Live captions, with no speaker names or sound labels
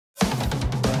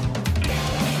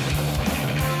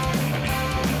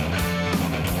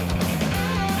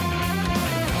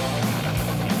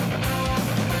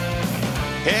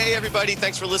Hey, everybody.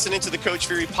 Thanks for listening to the Coach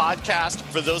Fury podcast.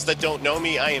 For those that don't know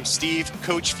me, I am Steve,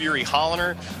 Coach Fury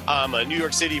Holliner. I'm a New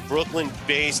York City,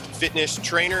 Brooklyn-based fitness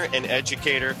trainer and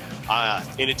educator.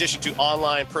 In addition to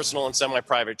online, personal, and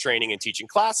semi-private training and teaching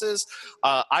classes,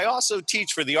 I also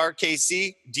teach for the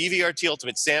RKC, DVRT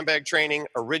Ultimate Sandbag Training,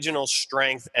 Original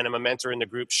Strength, and I'm a mentor in the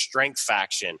group Strength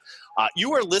Faction.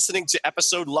 You are listening to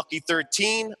episode Lucky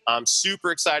 13. I'm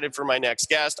super excited for my next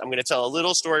guest. I'm going to tell a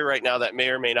little story right now that may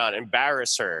or may not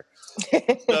embarrass her.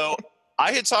 So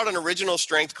I had taught an original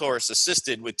strength course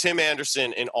assisted with Tim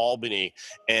Anderson in Albany.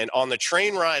 And on the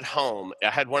train ride home, I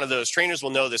had one of those, trainers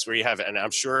will know this, where you have, and I'm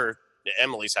sure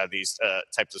Emily's had these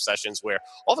types of sessions where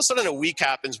all of a sudden a week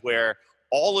happens where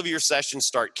all of your sessions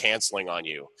start canceling on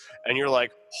you. And you're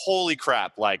like, holy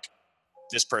crap, like,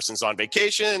 this person's on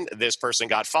vacation, this person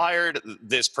got fired,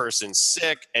 this person's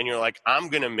sick, and you're like, I'm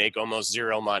going to make almost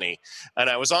zero money. And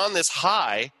I was on this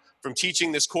high from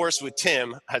teaching this course with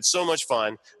Tim, had so much fun,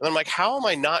 and I'm like, how am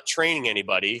I not training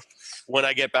anybody when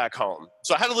I get back home?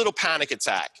 So I had a little panic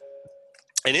attack.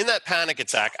 And in that panic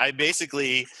attack, I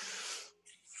basically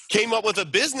came up with a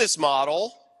business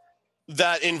model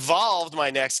that involved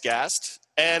my next guest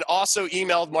and also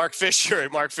emailed Mark Fisher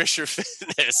at Mark Fisher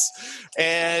Fitness.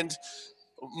 And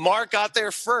Mark got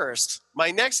there first.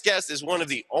 My next guest is one of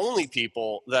the only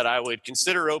people that I would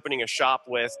consider opening a shop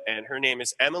with, and her name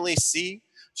is Emily C.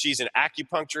 She's an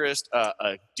acupuncturist,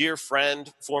 a dear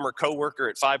friend, former coworker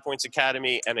at 5 Points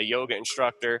Academy, and a yoga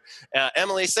instructor.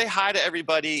 Emily, say hi to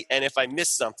everybody, and if I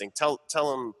missed something, tell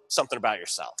them something about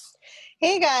yourself.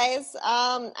 Hey guys,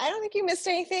 I don't think you missed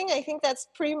anything. I think that's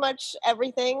pretty much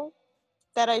everything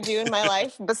that I do in my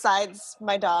life besides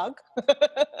my dog.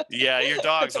 Yeah, your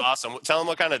dog's awesome. Tell them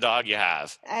what kind of dog you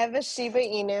have. I have a Shiba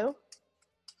Inu.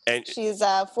 And she's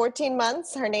 14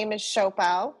 months. Her name is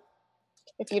Shopao.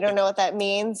 If you don't know what that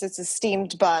means, it's a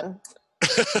steamed bun.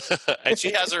 And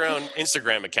she has her own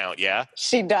Instagram account, yeah?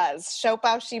 She does.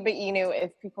 Shopao Shiba Inu,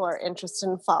 if people are interested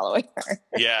in following her.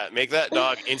 Yeah, make that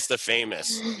dog Insta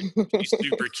famous. She's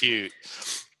super cute.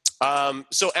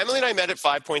 So Emily and I met at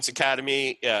 5 Points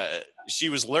Academy. She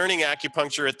was learning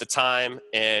acupuncture at the time,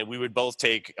 and we would both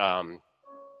take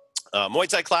Muay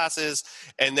Thai classes.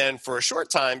 And then for a short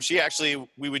time,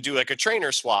 we would do like a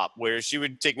trainer swap where she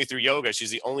would take me through yoga. She's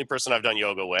the only person I've done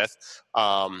yoga with.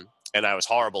 And I was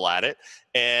horrible at it.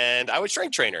 And I would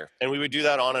strength train her, and we would do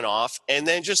that on and off. And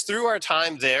then just through our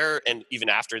time there, and even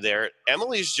after there,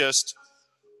 Emily's just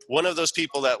one of those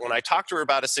people that when I talk to her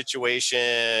about a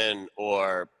situation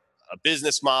or a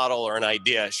business model or an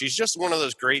idea, she's just one of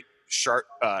those great sharp,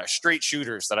 straight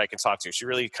shooters that I can talk to. She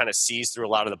really kind of sees through a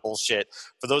lot of the bullshit.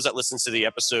 For those that listen to the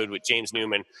episode with James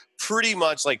Newman, pretty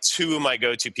much like two of my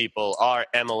go-to people are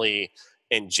Emily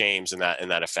and James in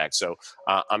that effect. So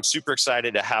I'm super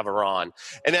excited to have her on.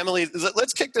 And Emily,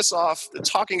 let's kick this off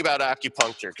talking about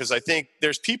acupuncture, because I think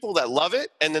there's people that love it,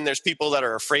 and then there's people that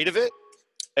are afraid of it,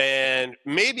 and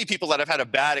maybe people that have had a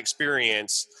bad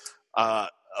experience.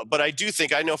 But I do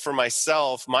think, I know for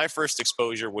myself, my first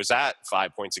exposure was at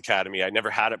 5 Points Academy. I never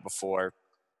had it before.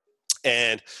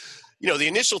 And, the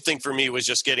initial thing for me was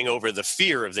just getting over the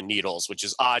fear of the needles, which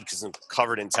is odd because I'm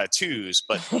covered in tattoos,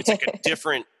 but it's like a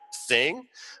different thing.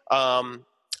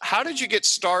 How did you get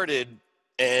started,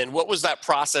 and what was that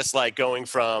process like going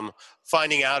from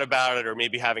finding out about it or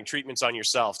maybe having treatments on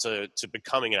yourself to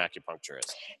becoming an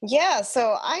acupuncturist? Yeah,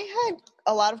 so I had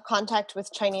a lot of contact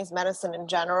with Chinese medicine in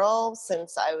general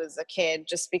since I was a kid,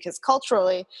 just because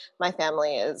culturally my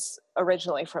family is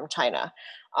originally from China.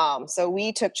 So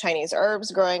we took Chinese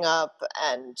herbs growing up,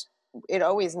 and it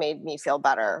always made me feel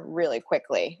better really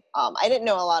quickly. I didn't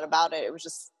know a lot about it. It was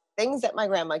just things that my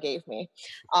grandma gave me.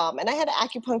 And I had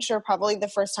acupuncture probably the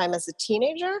first time as a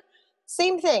teenager.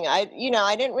 Same thing. I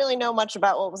didn't really know much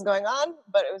about what was going on,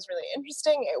 but it was really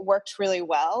interesting. It worked really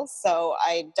well. So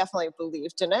I definitely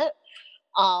believed in it.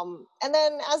 And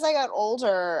then as I got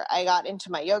older, I got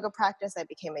into my yoga practice. I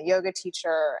became a yoga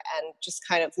teacher, and just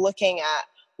kind of looking at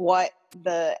what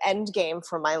the end game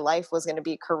for my life was going to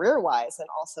be career-wise and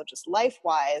also just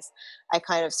life-wise, I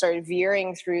kind of started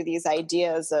veering through these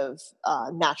ideas of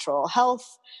natural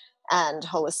health and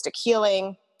holistic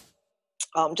healing,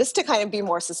 just to kind of be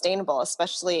more sustainable,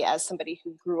 especially as somebody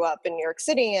who grew up in New York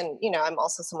City. And, I'm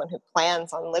also someone who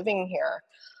plans on living here.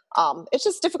 It's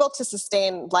just difficult to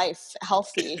sustain life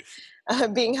healthy,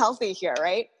 being healthy here,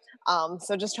 right?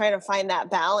 So just trying to find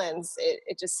that balance,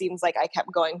 it just seems like I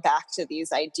kept going back to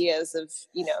these ideas of,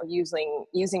 using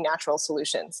natural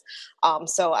solutions.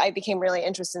 So I became really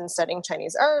interested in studying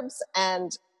Chinese herbs,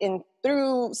 and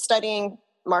through studying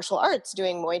martial arts,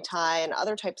 doing Muay Thai and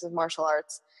other types of martial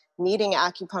arts, needing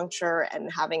acupuncture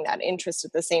and having that interest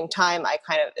at the same time,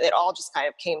 it all just kind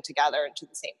of came together into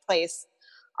the same place.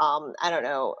 I don't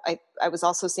know. I was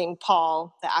also seeing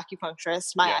Paul, the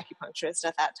acupuncturist, my Yeah. acupuncturist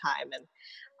at that time.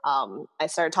 And I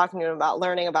started talking to him about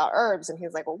learning about herbs, and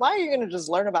he's like, "Well, why are you going to just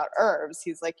learn about herbs?"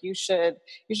 He's like, "You should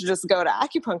just go to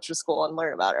acupuncture school and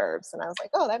learn about herbs." And I was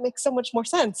like, "Oh, that makes so much more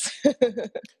sense."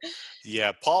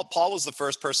 Yeah, Paul was the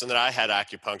first person that I had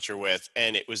acupuncture with,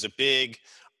 and it was a big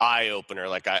eye opener.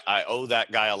 Like I owe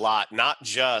that guy a lot, not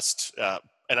just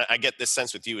and I get this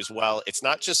sense with you as well. It's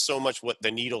not just so much what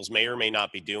the needles may or may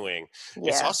not be doing.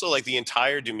 It's Yeah, also like the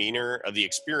entire demeanor of the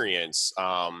experience.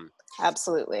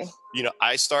 absolutely.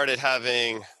 I started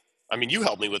having. I mean, you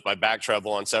helped me with my back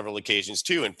trouble on several occasions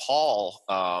too, and Paul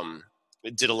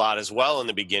did a lot as well in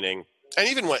the beginning. And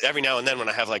even every now and then when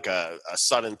I have like a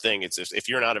sudden thing, it's if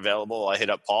you're not available, I hit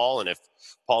up Paul, and if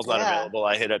Paul's not Yeah. available,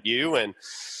 I hit up you. And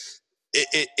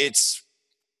it's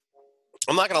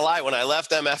I'm not gonna lie, when I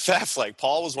left MFF, like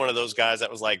Paul was one of those guys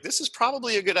that was like, this is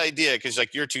probably a good idea because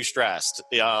like you're too stressed.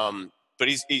 But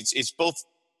it's both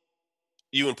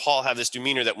you and Paul have this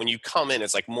demeanor that when you come in,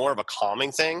 it's like more of a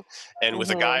calming thing. And with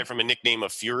a Hmm. guy from a nickname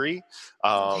of Fury,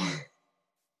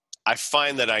 I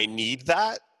find that I need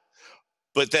that.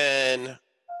 But then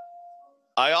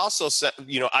I also said,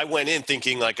 I went in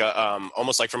thinking like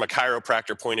almost like from a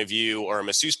chiropractor point of view or a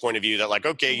masseuse point of view that like,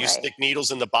 okay, you Right. stick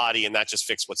needles in the body and that just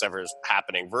fixes whatever is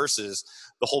happening versus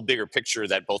the whole bigger picture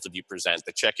that both of you present,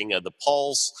 the checking of the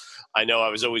pulse. I know I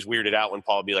was always weirded out when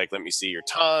Paul would be like, let me see your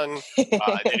tongue.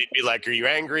 Then he'd be like, are you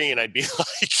angry? And I'd be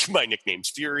like, my nickname's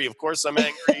Fury. Of course I'm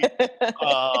angry.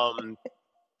 Um,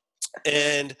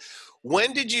 and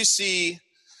when did you see,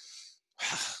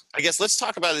 I guess let's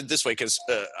talk about it this way, because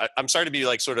I'm sorry to be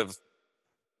like sort of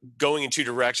going in two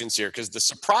directions here, because the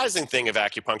surprising thing of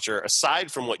acupuncture,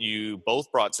 aside from what you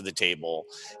both brought to the table,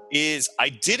 is I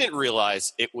didn't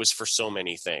realize it was for so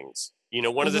many things.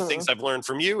 One of the Hmm. things I've learned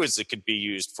from you is it could be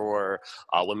used for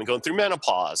women going through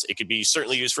menopause. It could be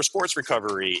certainly used for sports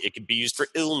recovery. It could be used for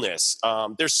illness.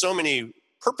 There's so many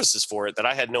purposes for it that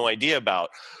I had no idea about.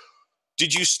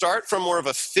 Did you start from more of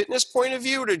a fitness point of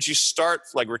view, or did you start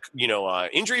like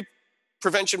injury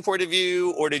prevention point of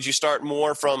view, or did you start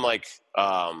more from like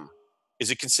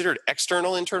is it considered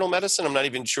external internal medicine? I'm not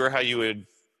even sure how you would.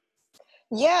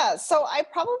 Yeah, so I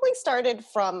probably started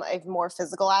from a more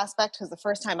physical aspect because the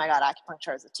first time I got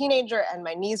acupuncture as a teenager and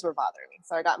my knees were bothering me.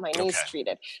 So I got my knees Okay.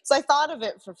 treated. So I thought of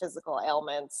it for physical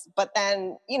ailments. But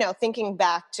then, thinking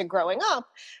back to growing up,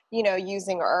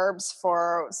 using herbs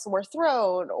for sore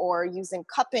throat or using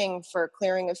cupping for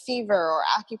clearing a fever or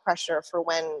acupressure for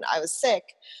when I was sick,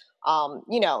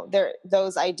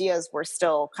 those ideas were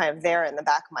still kind of there in the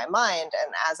back of my mind.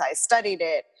 And as I studied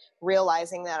it,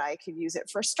 realizing that I could use it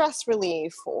for stress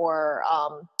relief or,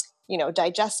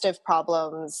 digestive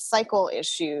problems, cycle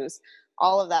issues,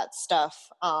 all of that stuff.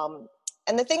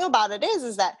 And the thing about it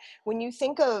is that when you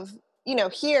think of,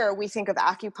 here we think of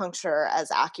acupuncture as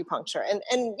acupuncture, and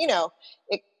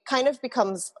it kind of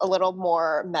becomes a little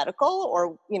more medical,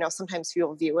 or sometimes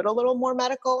people view it a little more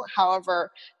medical.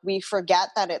 However, we forget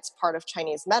that it's part of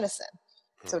Chinese medicine.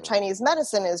 So Mhm. Chinese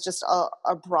medicine is just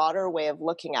a broader way of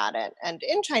looking at it. And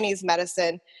in Chinese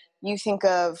medicine, you think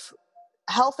of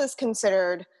health is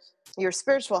considered your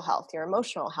spiritual health, your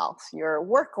emotional health, your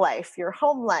work life, your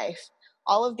home life.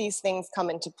 All of these things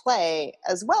come into play,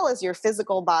 as well as your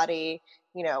physical body,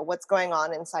 what's going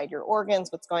on inside your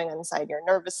organs, what's going on inside your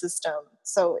nervous system.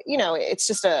 So, it's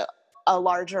just a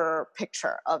larger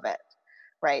picture of it,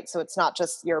 right? So it's not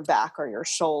just your back or your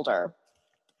shoulder.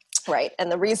 Right.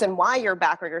 And the reason why your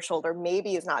back or your shoulder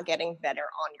maybe is not getting better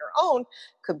on your own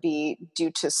could be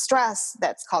due to stress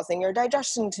that's causing your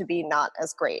digestion to be not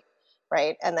as great.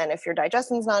 Right. And then if your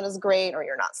digestion's not as great or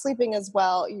you're not sleeping as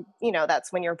well,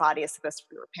 that's when your body is supposed to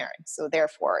be repairing. So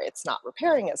therefore, it's not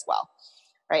repairing as well.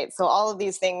 Right. So all of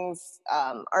these things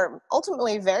are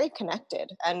ultimately very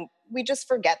connected. And we just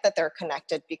forget that they're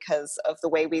connected because of the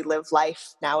way we live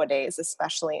life nowadays,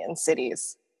 especially in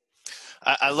cities.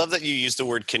 I love that you use the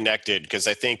word connected, because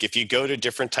I think if you go to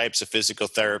different types of physical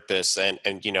therapists, and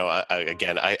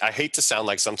again, I hate to sound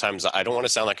like, sometimes I don't want to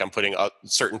sound like I'm putting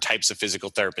certain types of physical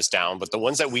therapists down, but the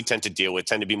ones that we tend to deal with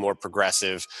tend to be more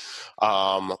progressive,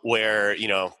 where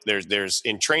there's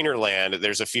in trainer land,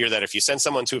 there's a fear that if you send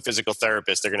someone to a physical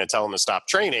therapist, they're going to tell them to stop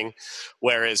training,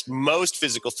 whereas most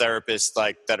physical therapists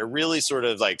like that are really sort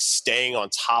of like staying on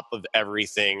top of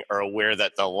everything are aware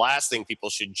that the last thing people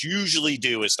should usually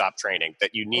do is stop training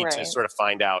that you need to Right. sort of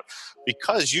find out,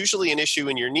 because usually an issue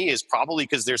in your knee is probably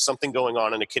because there's something going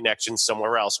on in a connection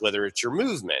somewhere else, whether it's your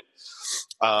movement.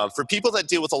 For people that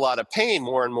deal with a lot of pain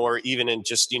more and more, even in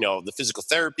just, the physical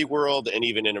therapy world and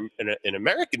even in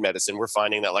American medicine, we're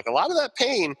finding that like a lot of that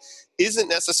pain isn't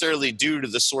necessarily due to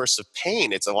the source of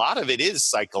pain. It's a lot of it is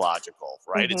psychological,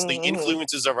 right? It's the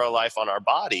influences of our life on our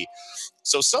body.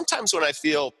 So sometimes when I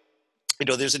feel,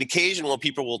 there's an occasion when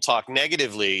people will talk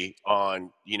negatively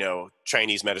on,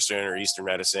 Chinese medicine or Eastern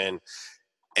medicine.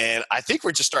 And I think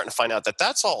we're just starting to find out that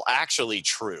that's all actually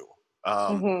true.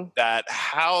 That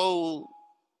how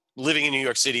living in New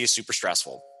York City is super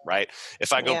stressful, right?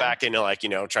 If I go back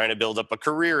into trying to build up a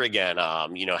career again,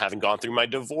 having gone through my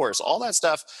divorce, all that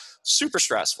stuff, super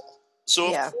stressful.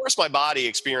 So of course my body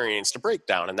experienced a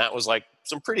breakdown, and that was like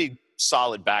some pretty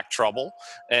solid back trouble.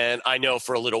 And I know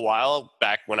for a little while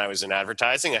back when I was in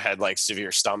advertising, I had like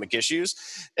severe stomach issues.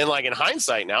 And like in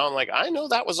hindsight now, I'm like, I know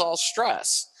that was all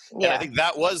stress. And I think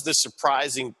that was the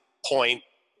surprising point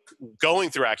going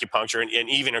through acupuncture, and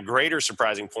even a greater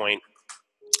surprising point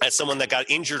as someone that got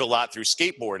injured a lot through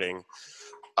skateboarding.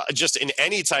 Just in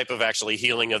any type of actually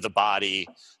healing of the body,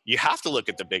 you have to look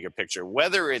at the bigger picture,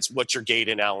 whether it's what your gait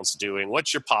and balance doing,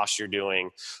 what's your posture doing,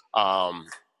 how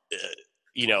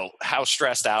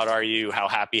stressed out are you, how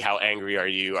happy, how angry are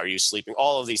you sleeping?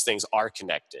 All of these things are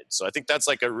connected. So I think that's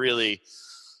like a really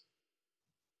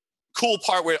cool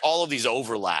part where all of these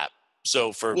overlap.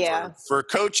 So for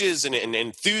coaches and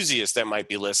enthusiasts that might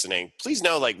be listening, please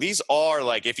know, like, these are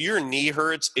like, if your knee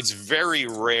hurts, it's very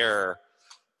rare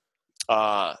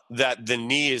that the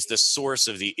knee is the source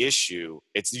of the issue.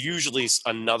 It's usually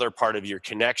another part of your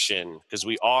connection, because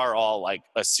we are all like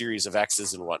a series of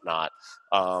X's and whatnot,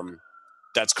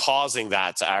 that's causing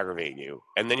that to aggravate you.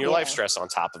 And then your life stress on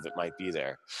top of it might be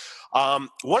there.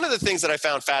 One of the things that I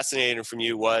found fascinating from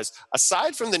you was,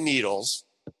 aside from the needles,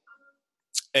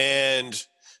 and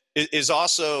is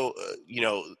also,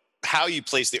 how you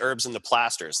place the herbs and the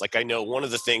plasters. Like, I know one of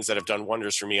the things that have done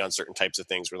wonders for me on certain types of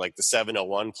things were like the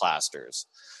 701 plasters.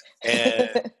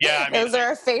 And those are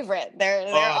our favorite. They're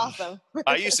awesome.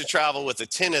 I used to travel with a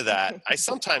tin of that. I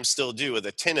sometimes still do, with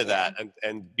a tin of that,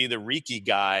 and be the Reiki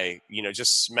guy,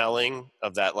 just smelling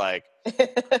of that, like,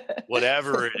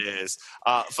 whatever it is.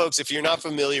 Folks, if you're not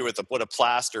familiar with what a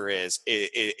plaster is,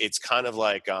 it's kind of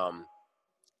like,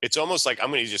 it's almost like,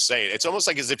 I'm going to just say it. It's almost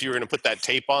like as if you were going to put that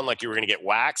tape on, like you were going to get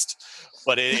waxed,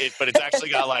 but it's actually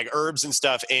got like herbs and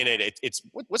stuff in it. It's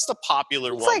what's the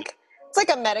popular one? It's like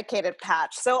a medicated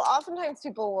patch. So oftentimes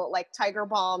people will, like, Tiger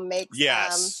Balm makes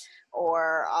them,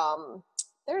 or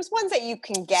there's ones that you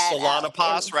can get.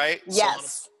 Solanapas, right?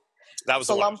 Yes. That was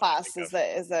Solanapas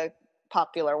is a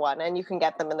popular one, and you can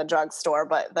get them in the drugstore.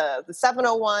 But the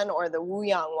 701 or the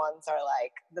Wuyang ones are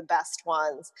like the best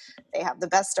ones. They have the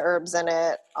best herbs in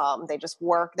it. They just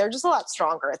work. They're just a lot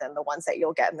stronger than the ones that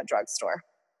you'll get in the drugstore.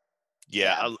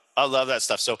 Yeah. I love that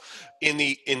stuff. So in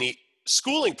the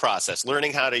schooling process,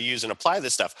 learning how to use and apply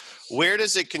this stuff, where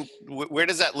does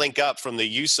that link up from the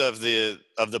use of the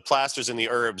plasters and the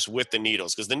herbs with the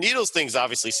needles? Because the needles things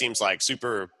obviously seems like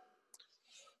super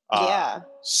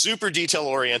detail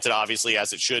oriented, obviously,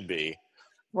 as it should be.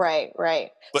 Right.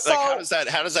 But so, like,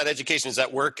 how does that education, does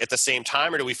that work at the same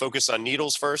time, or do we focus on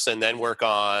needles first and then work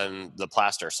on the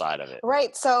plaster side of it?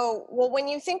 Right. So, when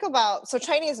you think about,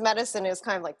 Chinese medicine is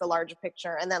kind of like the larger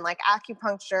picture, and then like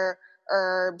acupuncture,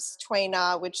 herbs, Tui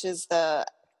Na, which is the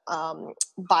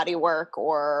body work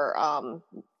or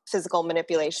physical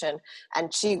manipulation, and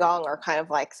Qigong are kind of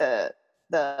like the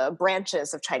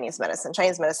branches of Chinese medicine.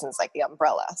 Chinese medicine is like the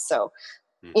umbrella. So,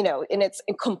 in its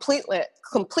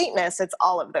completeness, it's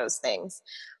all of those things.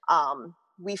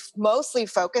 We mostly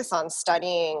focus on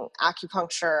studying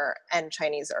acupuncture and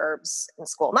Chinese herbs in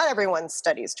school. Not everyone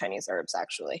studies Chinese herbs,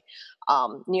 actually.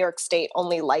 New York State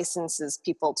only licenses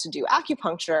people to do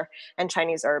acupuncture, and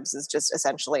Chinese herbs is just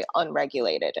essentially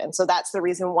unregulated. And so that's the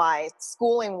reason why,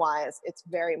 schooling-wise, it's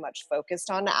very much focused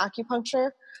on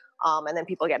acupuncture. And then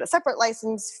people get a separate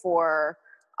license for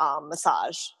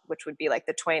massage, which would be like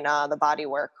the Tui Na, the body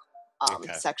work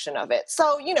section of it.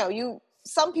 So,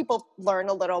 some people learn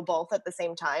a little both at the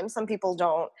same time. Some people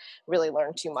don't really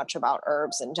learn too much about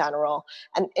herbs in general.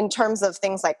 And in terms of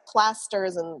things like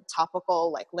plasters and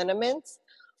topical, like liniments,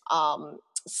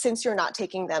 since you're not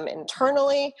taking them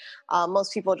internally,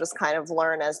 most people just kind of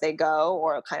learn as they go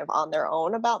or kind of on their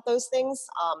own about those things.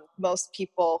 Most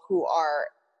people who are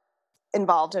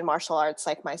involved in martial arts,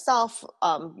 like myself,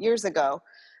 years ago,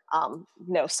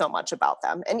 know so much about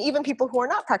them. And even people who are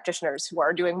not practitioners who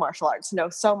are doing martial arts know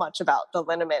so much about the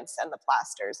liniments and the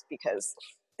plasters because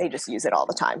they just use it all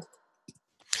the time.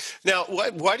 Now,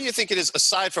 why do you think it is,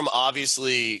 aside from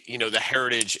obviously, the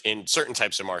heritage in certain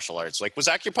types of martial arts? Like, was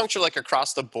acupuncture like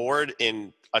across the board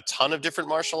in a ton of different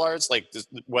martial arts, like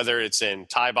whether it's in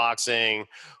Thai boxing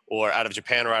or out of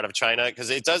Japan or out of China?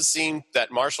 Because it does seem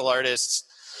that martial artists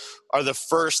are the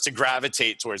first to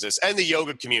gravitate towards this, and the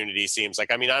yoga community seems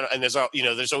like. I mean, and there's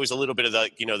always a little bit of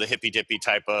the hippy dippy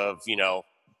type of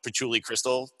patchouli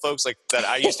crystal folks like that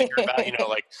I used to hear about,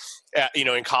 like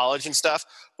in college and stuff.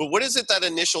 But what is it, that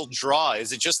initial draw?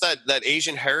 Is it just that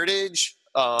Asian heritage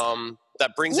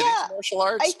that brings it Yeah, into martial I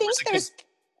arts? think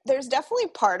there's definitely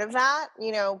part of that,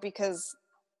 because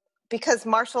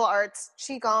martial arts,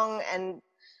 qigong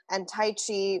and tai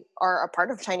chi are a part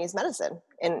of Chinese medicine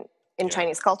in Yeah.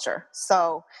 Chinese culture.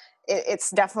 So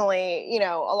it's definitely,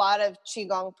 a lot of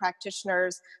qigong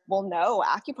practitioners will know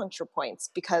acupuncture points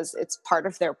because it's part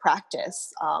of their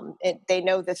practice. They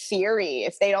know the theory.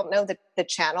 If they don't know the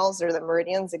channels or the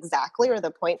meridians exactly or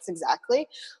the points exactly,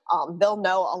 they'll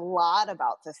know a lot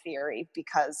about the theory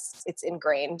because it's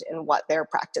ingrained in what they're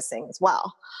practicing as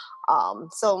well.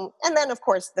 And then of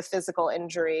course the physical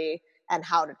injury and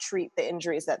how to treat the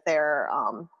injuries that they're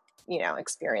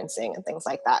experiencing and things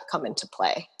like that come into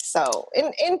play. So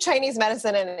in Chinese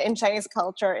medicine and in Chinese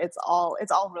culture, it's all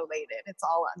related. It's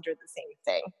all under the same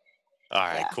thing. All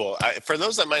right, Yeah. cool. For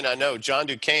those that might not know, John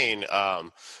Duquesne,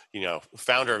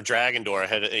 founder of Dragon Door,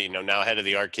 now head of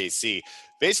the RKC.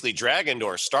 Basically, Dragon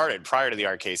Door started prior to the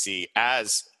RKC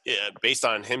as based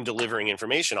on him delivering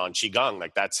information on qigong.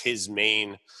 Like that's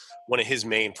one of his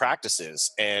main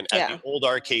practices. And at Yeah. the old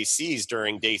RKCs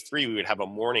during day 3, we would have a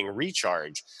morning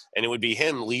recharge, and it would be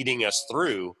him leading us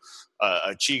through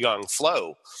a qigong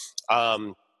flow.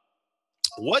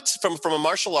 What's from a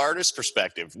martial artist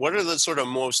perspective, what are the sort of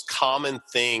most common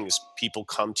things people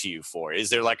come to you for? Is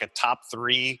there like a top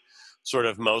 3 sort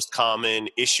of most common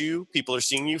issue people are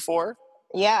seeing you for?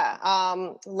 Yeah.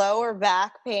 Lower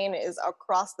back pain is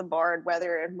across the board,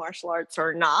 whether in martial arts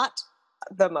or not,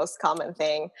 the most common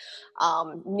thing.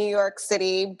 New York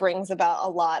City brings about a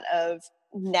lot of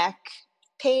neck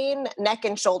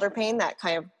and shoulder pain that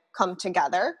kind of come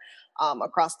together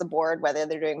across the board, whether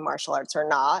they're doing martial arts or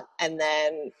not. And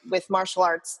then with martial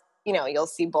arts, you'll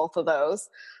see both of those.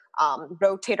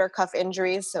 Rotator cuff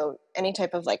injuries, so any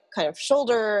type of like kind of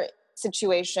shoulder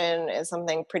situation is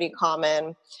something pretty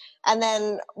common. And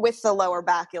then with the lower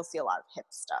back, you'll see a lot of hip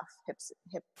stuff,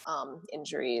 hip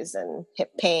injuries and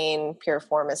hip pain,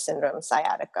 piriformis syndrome,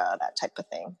 sciatica, that type of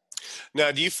thing.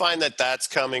 Now, do you find that that's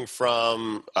coming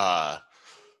from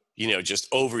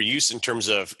just overuse in terms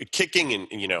of kicking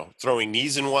and throwing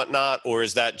knees and whatnot, or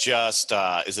is that just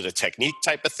is it a technique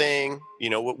type of thing?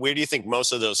 Where do you think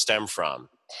most of those stem from?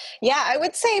 Yeah, I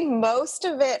would say most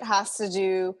of it has to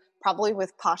do probably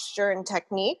with posture and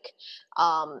technique.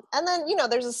 And then,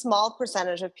 there's a small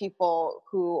percentage of people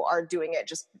who are doing it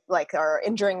just like are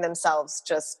injuring themselves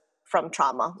just from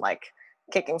trauma, like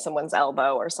kicking someone's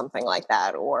elbow or something like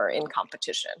that, or in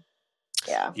competition.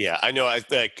 Yeah. Yeah, I know. I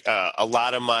think a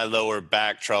lot of my lower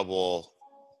back trouble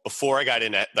before I got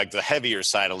in at like the heavier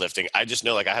side of lifting, I just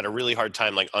know like I had a really hard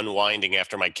time like unwinding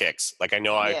after my kicks. Like I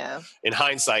know Yeah. in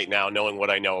hindsight now, knowing what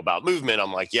I know about movement,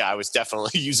 I'm like, yeah, I was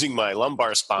definitely using my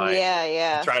lumbar spine Yeah. to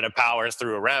Yeah. try to power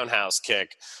through a roundhouse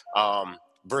kick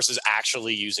versus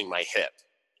actually using my hip.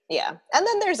 Yeah. And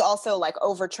then there's also like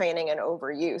overtraining and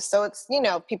overuse. So it's,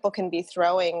 people can be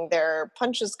throwing their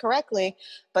punches correctly,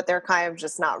 but they're kind of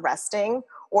just not resting,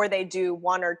 or they do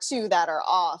one or two that are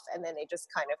off and then they just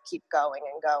kind of keep going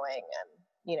and going.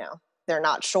 And, they're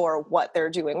not sure what they're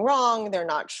doing wrong. They're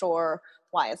not sure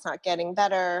why it's not getting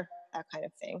better, that kind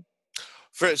of thing.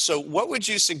 So what would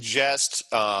you suggest,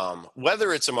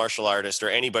 whether it's a martial artist or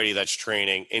anybody that's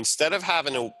training, instead of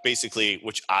having to basically,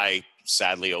 which I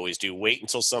sadly always do, wait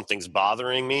until something's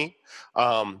bothering me,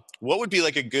 what would be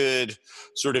like a good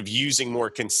sort of using more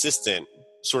consistent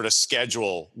sort of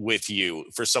schedule with you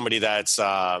for somebody that's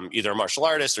either a martial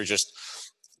artist or just,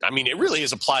 I mean, it really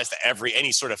applies to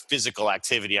any sort of physical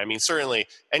activity. I mean, certainly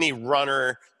any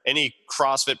runner, any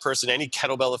CrossFit person, any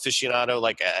kettlebell aficionado,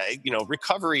 like,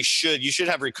 you should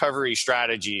have recovery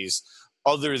strategies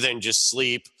other than just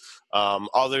sleep,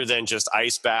 other than just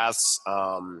ice baths,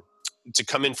 to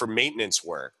come in for maintenance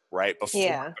work, right? Before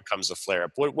Yeah. it becomes a flare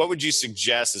up. What would you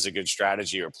suggest as a good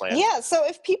strategy or plan? Yeah. So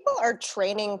if people are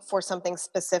training for something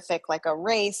specific, like a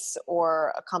race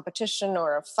or a competition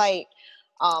or a fight,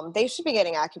 they should be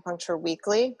getting acupuncture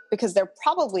weekly because they're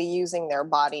probably using their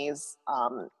bodies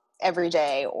every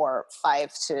day or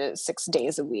 5 to 6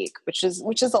 days a week, which is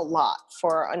a lot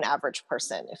for an average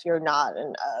person if you're not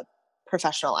a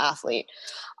professional athlete.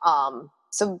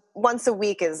 So once a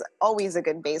week is always a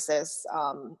good basis.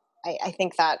 I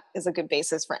think that is a good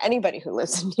basis for anybody who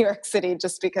lives in New York City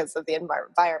just because of the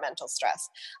environmental stress.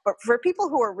 But for people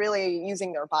who are really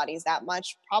using their bodies that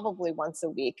much, probably once a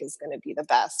week is going to be the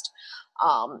best.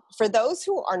 For those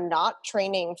who are not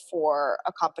training for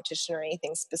a competition or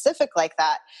anything specific like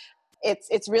that,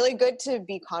 it's really good to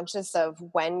be conscious of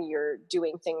when you're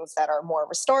doing things that are more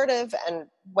restorative and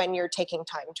when you're taking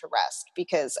time to rest,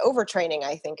 because overtraining,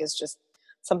 I think, is just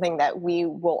something that we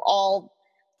will all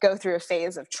go through a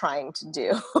phase of trying to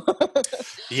do.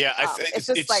 Yeah, I think It's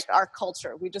just like it's our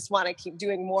culture. We just want to keep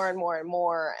doing more and more and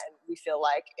more, and we feel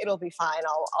like it'll be fine.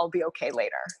 I'll be okay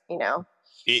later, you know?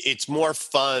 it's more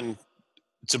fun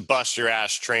to bust your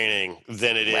ass training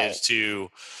than it Right. is to,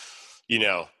 you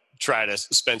know, try to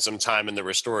spend some time in the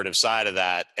restorative side of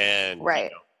that. And,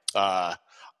 Right.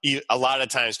 a lot of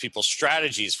times people's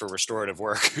strategies for restorative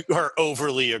work are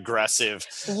overly aggressive,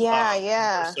 Yeah, more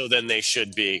yeah. so than they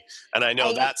should be. And I know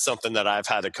I that's something that I've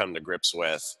had to come to grips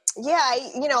with.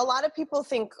 a lot of people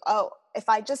think, oh, if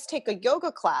I just take a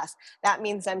yoga class, that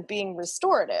means I'm being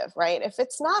restorative, right? If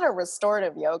it's not a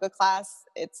restorative yoga class,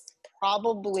 it's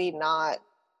probably not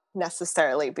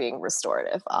necessarily being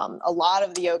restorative. A lot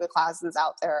of the yoga classes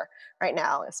out there right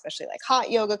now, especially like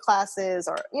hot yoga classes,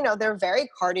 or, they're very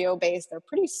cardio based, they're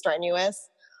pretty strenuous.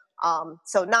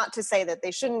 So, not to say that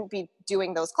they shouldn't be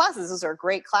doing those classes, those are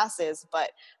great classes,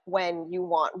 but when you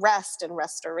want rest and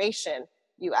restoration,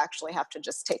 you actually have to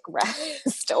just take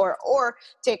rest or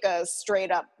take a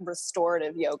straight up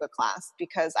restorative yoga class,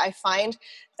 because I find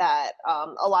that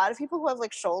a lot of people who have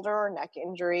like shoulder or neck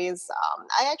injuries,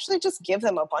 I actually just give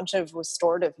them a bunch of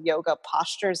restorative yoga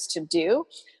postures to do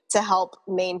to help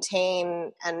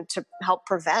maintain and to help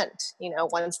prevent,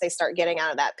 once they start getting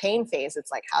out of that pain phase.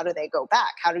 It's like, how do they go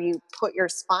back? How do you put your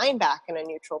spine back in a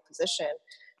neutral position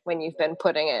when you've been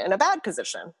putting it in a bad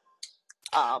position?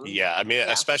 Yeah, I mean,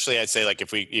 Yeah. especially I'd say like if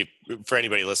for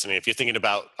anybody listening, if you're thinking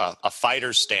about a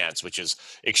fighter's stance, which is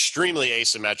extremely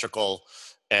asymmetrical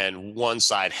and one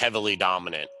side heavily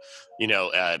dominant, you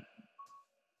know,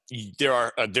 there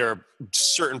are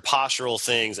certain postural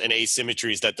things and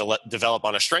asymmetries that develop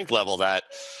on a strength level that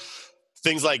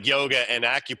things like yoga and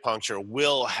acupuncture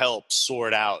will help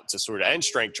sort out to sort of and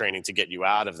strength training to get you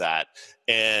out of that.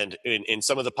 And in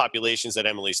some of the populations that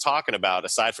Emily's talking about,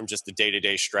 aside from just the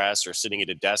day-to-day stress or sitting at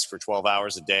a desk for 12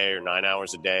 hours a day or 9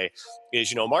 hours a day,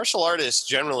 is, martial artists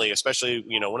generally, especially,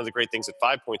 one of the great things at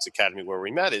 5 Points Academy where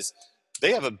we met is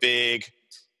they have a big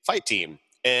fight team.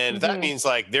 And that Hmm. means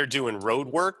like they're doing road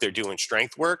work, they're doing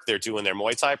strength work, they're doing their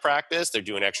Muay Thai practice, they're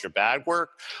doing extra bag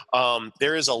work.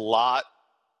 There is a lot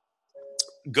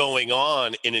going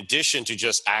on in addition to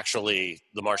just actually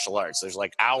the martial arts. There's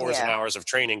like hours and Yeah. hours of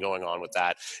training going on with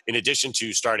that, in addition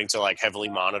to starting to like heavily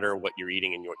monitor what you're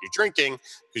eating and what you're drinking,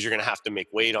 because you're going to have to make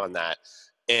weight on that.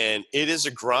 And it is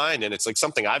a grind, and it's like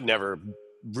something I've never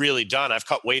really done. I've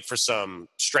cut weight for some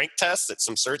strength tests at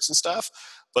some certs and stuff,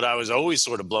 but I was always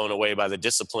sort of blown away by the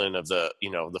discipline of the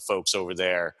folks over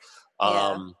there. Yeah.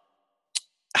 um,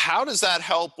 how does that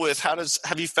help with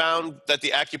have you found that the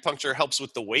acupuncture helps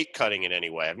with the weight cutting in any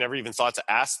way? I've never even thought to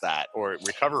ask that, or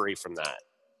recovery from that.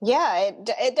 Yeah,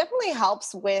 it definitely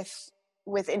helps with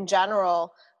in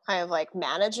general kind of like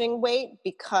managing weight,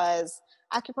 because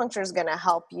acupuncture is going to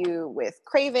help you with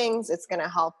cravings. It's going to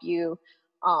help you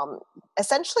um,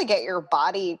 essentially get your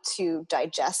body to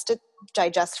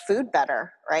digest food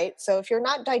better, right? So if you're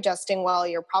not digesting well,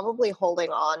 you're probably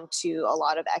holding on to a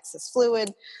lot of excess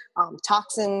fluid,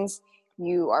 toxins.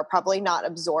 You are probably not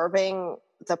absorbing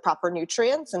the proper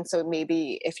nutrients. And so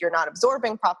maybe if you're not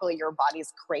absorbing properly, your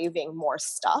body's craving more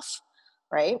stuff,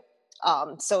 right?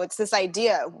 So it's this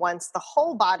idea, once the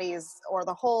whole body's or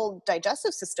the whole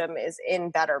digestive system is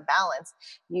in better balance,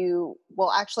 you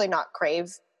will actually not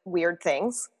crave weird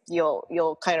things.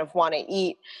 You'll kind of want to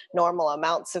eat normal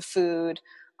amounts of food.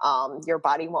 Your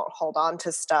body won't hold on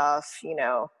to stuff.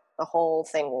 The whole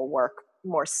thing will work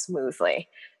more smoothly,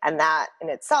 and that in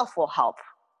itself will help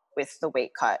with the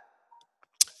weight cut.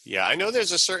 Yeah, I know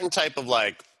there's a certain type of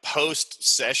like post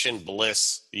session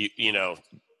bliss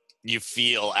you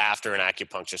feel after an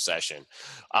acupuncture session.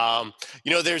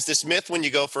 There's this myth when you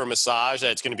go for a massage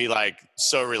that it's going to be like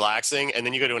so relaxing, and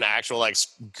then you go to an actual like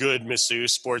good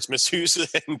masseuse, sports masseuse,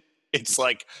 and it's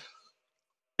like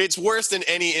it's worse than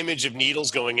any image of needles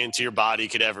going into your body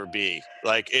could ever be.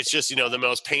 Like, it's just, the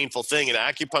most painful thing. In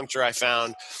acupuncture, I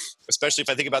found, especially if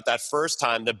I think about that first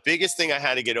time, the biggest thing I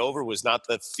had to get over was not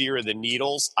the fear of the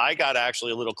needles. I got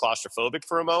actually a little claustrophobic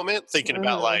for a moment, thinking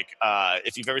about Hmm. like,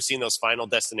 if you've ever seen those Final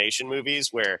Destination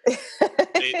movies where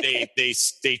they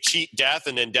cheat death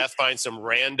and then death finds some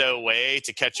rando way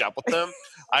to catch up with them.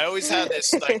 I always had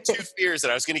this like two fears,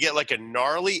 that I was going to get like a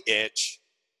gnarly itch,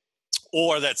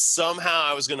 or that somehow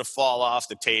I was going to fall off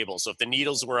the table. So if the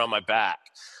needles were on my back,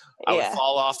 I would Yeah.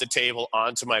 fall off the table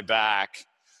onto my back,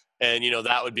 and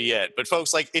that would be it. But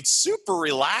folks, like, it's super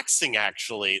relaxing.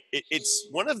 Actually, it's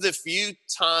one of the few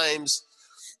times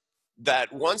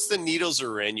that once the needles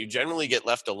are in, you generally get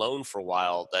left alone for a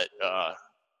while. That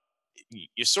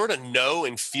you sort of know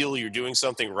and feel you're doing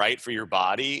something right for your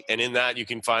body, and in that you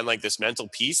can find like this mental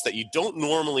peace that you don't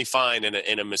normally find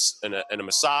in a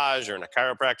massage or in a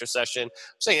chiropractor session. I'm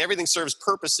saying everything serves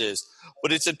purposes,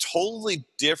 but it's a totally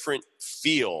different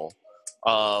feel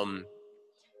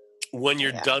when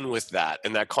you're done with that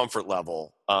and that comfort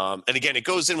level. And again, it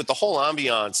goes in with the whole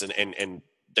ambiance and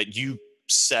that you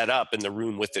set up in the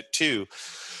room with it too,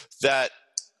 that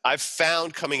I've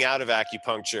found coming out of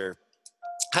acupuncture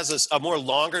has a more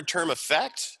longer term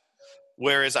effect.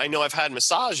 Whereas I know I've had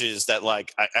massages that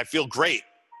like, I feel great.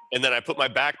 And then I put my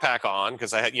backpack on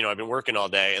because I've been working all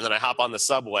day, and then I hop on the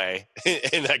subway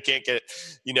and I can't get,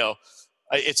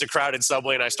 it's a crowded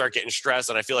subway and I start getting stressed,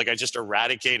 and I feel like I just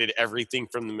eradicated everything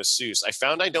from the masseuse. I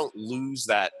found I don't lose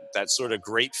that sort of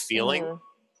great feeling.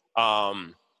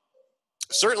 Mm-hmm.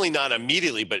 Certainly not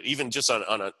immediately, but even just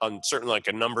on certain, like,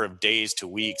 a number of days to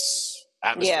weeks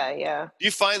atmosphere. Yeah. Do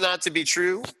you find that to be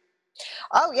true?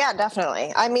 Oh yeah,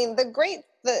 definitely. I mean, the great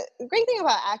thing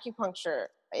about acupuncture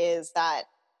is that,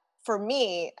 for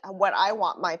me, what I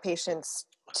want my patients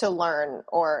to learn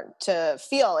or to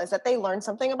feel is that they learn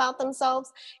something about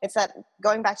themselves. It's that,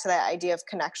 going back to that idea of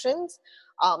connections,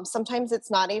 sometimes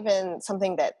it's not even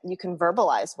something that you can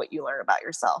verbalize what you learn about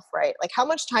yourself, right? Like, how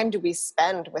much time do we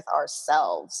spend with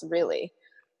ourselves, really?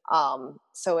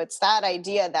 So it's that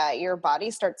idea that your body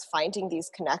starts finding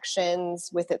these connections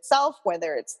with itself,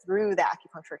 whether it's through the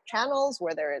acupuncture channels,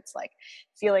 whether it's like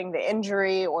feeling the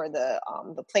injury or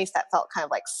the place that felt kind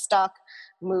of like stuck,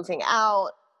 moving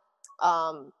out.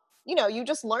 You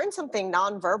just learn something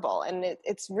nonverbal, and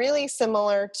it's really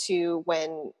similar to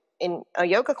when in a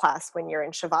yoga class, when you're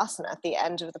in shavasana at the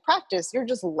end of the practice, you're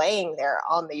just laying there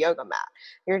on the yoga mat.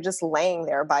 You're just laying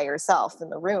there by yourself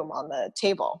in the room on the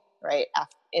table, right?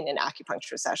 In an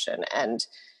acupuncture session. And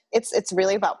it's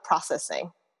really about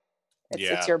processing.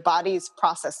 It's your body's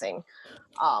processing,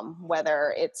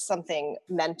 whether it's something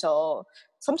mental.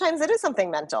 Sometimes it is something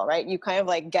mental, right? You kind of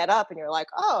like get up and you're like,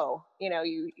 oh,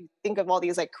 you think of all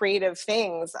these like creative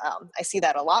things. I see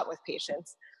that a lot with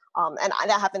patients. And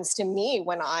that happens to me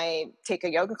when I take a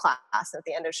yoga class. At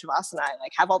the end of shavasana, I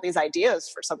like have all these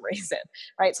ideas for some reason,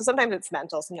 right? So sometimes it's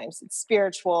mental, sometimes it's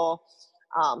spiritual,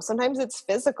 sometimes it's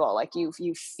physical. Like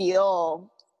you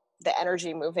feel the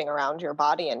energy moving around your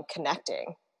body and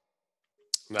connecting.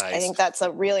 Nice. I think that's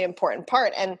a really important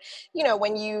part. And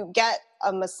when you get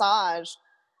a massage,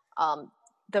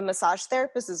 the massage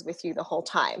therapist is with you the whole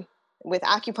time. With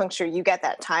acupuncture, you get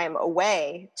that time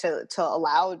away to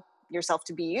allow yourself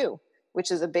to be you,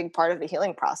 which is a big part of the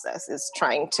healing process, is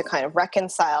trying to kind of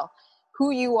reconcile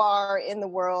who you are in the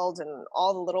world and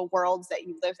all the little worlds that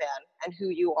you live in, and who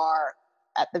you are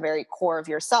at the very core of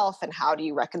yourself, and how do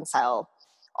you reconcile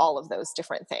all of those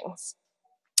different things.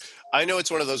 I know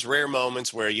it's one of those rare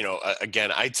moments where,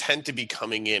 again, I tend to be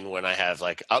coming in when I have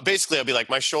like, I'll be like,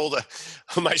 my shoulder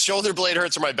blade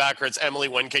hurts or my back hurts. Emily,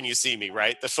 when can you see me?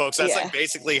 Right. The folks, that's like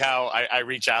basically how I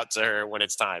reach out to her when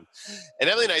it's time. And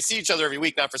Emily and I see each other every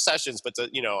week, not for sessions, but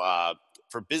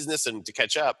for business and to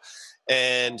catch up.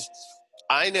 And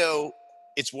I know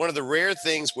it's one of the rare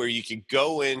things where you can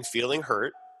go in feeling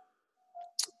hurt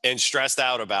and stressed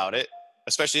out about it,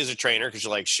 especially as a trainer, because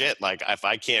you're like, shit, like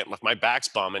if my back's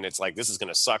bumming, it's like, this is going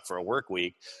to suck for a work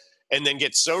week. And then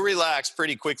get so relaxed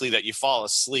pretty quickly that you fall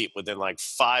asleep within like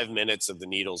 5 minutes of the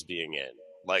needles being in.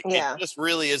 Like, it just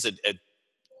really is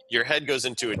your head goes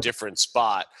into a different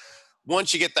spot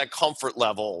once you get that comfort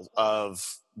level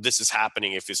of this is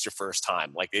happening if it's your first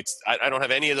time. Like, I don't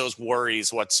have any of those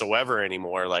worries whatsoever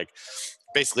anymore. Like,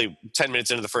 basically 10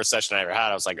 minutes into the first session I ever had,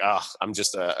 I was like, I'm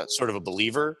just a sort of a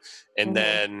believer. And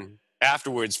then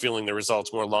afterwards, feeling the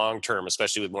results more long-term,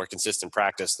 especially with more consistent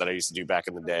practice that I used to do back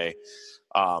in the day.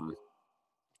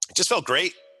 It just felt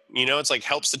great. It's like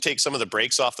helps to take some of the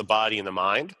brakes off the body and the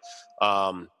mind,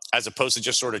 as opposed to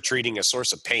just sort of treating a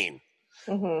source of pain.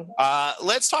 Mm-hmm.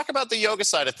 Let's talk about the yoga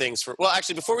side of things.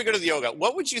 Actually, before we go to the yoga,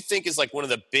 what would you think is like one of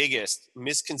the biggest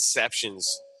misconceptions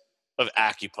of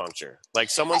acupuncture? Like,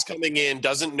 someone's coming in,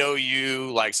 doesn't know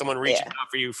you, like someone reaching out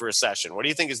for you for a session. What do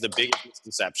you think is the biggest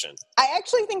misconception? I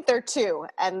actually think there are two,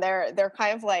 and they're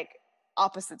kind of like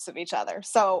opposites of each other.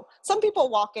 So some people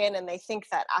walk in and they think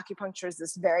that acupuncture is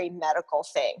this very medical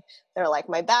thing. They're like,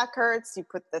 my back hurts, you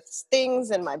put the things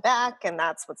in my back and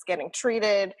that's what's getting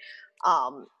treated.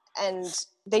 And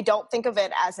they don't think of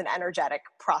it as an energetic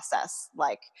process.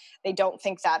 Like they don't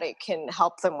think that it can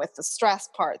help them with the stress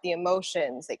part, the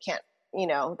emotions. They can't,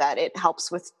 that it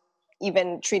helps with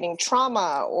even treating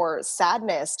trauma or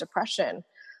sadness, depression.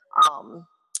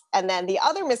 And then the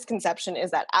other misconception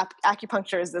is that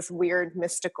acupuncture is this weird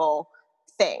mystical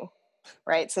thing,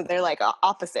 right? So they're like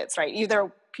opposites, right?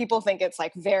 Either people think it's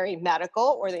like very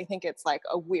medical or they think it's like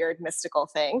a weird mystical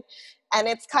thing. And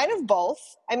it's kind of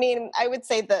both. I mean, I would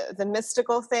say the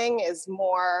mystical thing is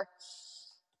more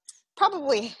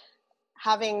probably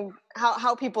having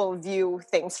how people view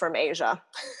things from Asia.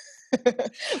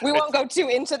 We won't go too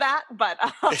into that, but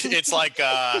it's like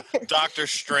Doctor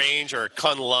Strange or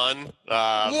Kunlun.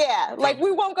 Yeah, like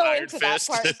we won't go Iron into Fist.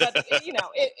 that part, but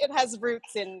it has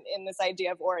roots in this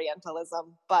idea of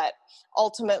Orientalism. But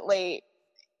ultimately,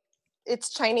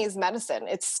 it's Chinese medicine.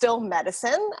 It's still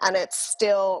medicine, and it's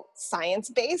still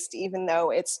science-based, even though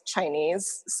it's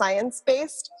Chinese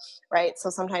science-based, right? So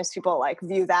sometimes people like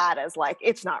view that as like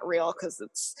it's not real because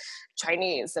it's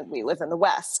Chinese and we live in the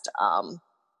West.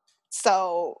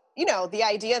 So, the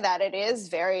idea that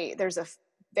there's a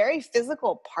very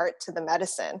physical part to the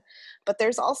medicine, but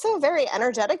there's also a very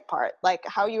energetic part, like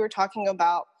how you were talking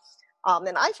about.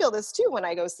 And I feel this too when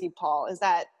I go see Paul, is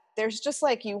that there's just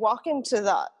like you walk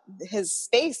into his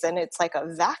space and it's like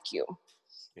a vacuum,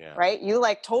 right? You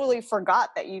like totally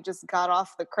forgot that you just got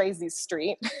off the crazy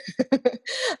street.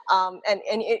 And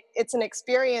it's an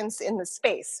experience in the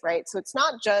space, right? So it's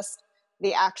not just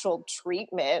the actual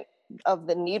treatment of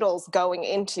the needles going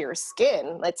into your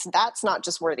skin. That's not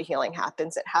just where the healing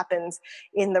happens. It happens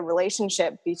in the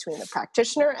relationship between the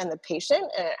practitioner and the patient,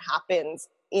 and it happens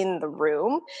in the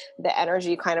room. The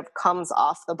energy kind of comes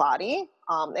off the body.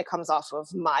 It comes off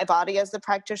of my body as the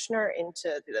practitioner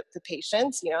into the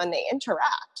patient's, and they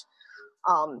interact.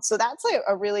 So that's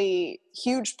a really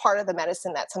huge part of the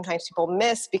medicine that sometimes people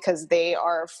miss because they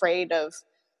are afraid of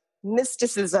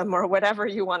mysticism or whatever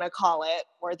you want to call it,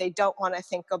 or they don't want to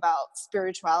think about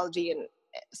spirituality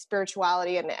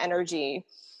and energy.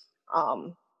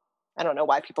 I don't know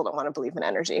why people don't want to believe in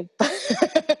energy,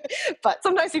 but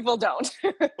sometimes people don't.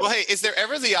 Well, hey, is there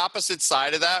ever the opposite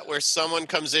side of that where someone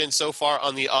comes in so far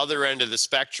on the other end of the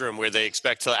spectrum where they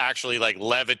expect to actually like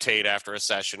levitate after a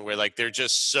session, where like they're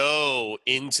just so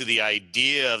into the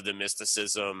idea of the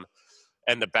mysticism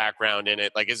and the background in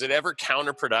it? Like, is it ever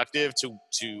counterproductive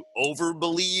to over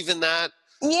believe in that?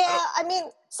 Yeah, I mean,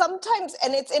 sometimes,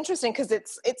 and it's interesting because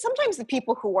it's sometimes the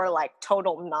people who are like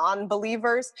total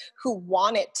non-believers who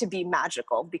want it to be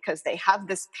magical because they have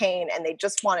this pain and they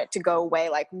just want it to go away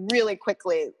like really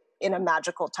quickly in a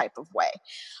magical type of way.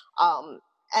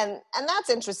 And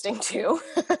that's interesting too.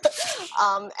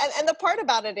 And the part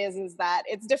about it is that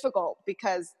it's difficult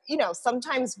because,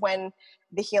 sometimes when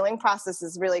the healing process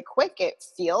is really quick, it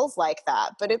feels like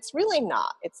that, but it's really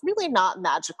not. It's really not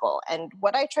magical. And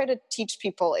what I try to teach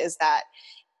people is that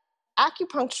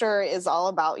acupuncture is all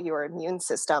about your immune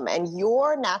system and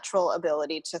your natural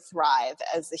ability to thrive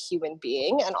as a human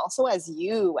being and also as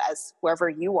whoever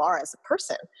you are as a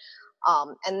person.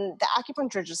 And the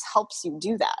acupuncture just helps you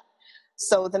do that.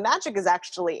 So the magic is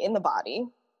actually in the body.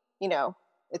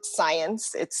 It's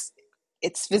science, it's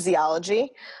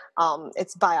physiology,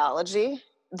 it's biology.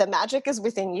 The magic is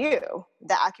within you.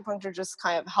 The acupuncture just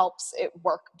kind of helps it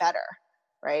work better,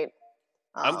 right?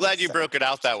 I'm glad you broke it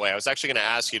out that way. I was actually going to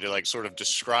ask you to like sort of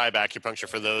describe acupuncture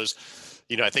for those.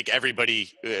 I think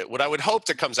everybody, what I would hope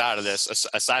that comes out of this,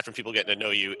 aside from people getting to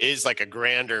know you, is like a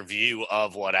grander view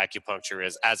of what acupuncture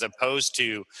is, as opposed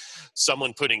to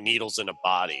someone putting needles in a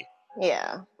body.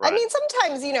 Yeah. Right. I mean,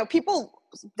 sometimes, people,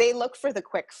 they look for the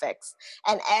quick fix,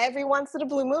 and every once in a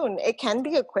blue moon, it can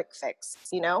be a quick fix,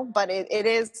 but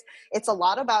it's a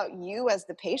lot about you as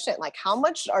the patient. Like, how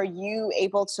much are you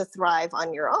able to thrive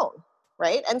on your own?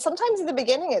 Right. And sometimes in the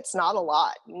beginning, it's not a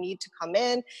lot. You need to come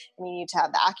in and you need to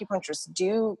have the acupuncturist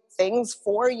do things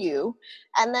for you.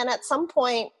 And then at some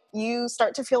point, you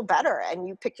start to feel better and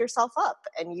you pick yourself up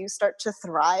and you start to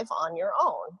thrive on your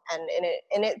own.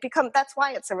 And it becomes, that's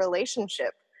why it's a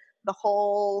relationship. The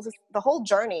whole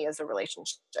journey is a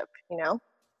relationship,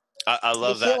 I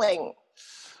love the that. Healing,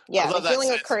 yeah, the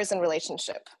healing occurs in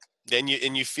relationship. And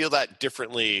you feel that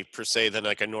differently per se than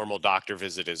like a normal doctor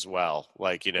visit as well.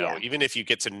 Like, even if you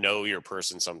get to know your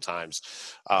person sometimes,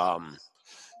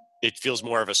 it feels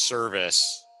more of a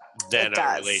service than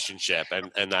a relationship.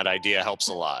 And that idea helps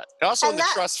a lot. Also, the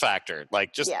trust factor,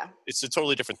 like it's a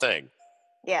totally different thing.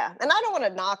 Yeah. And I don't want to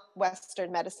knock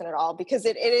Western medicine at all, because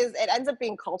it ends up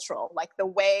being cultural, like the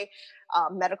way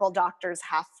medical doctors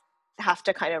have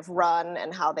to kind of run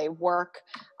and how they work.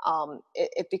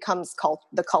 It becomes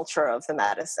the culture of the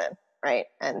medicine. Right.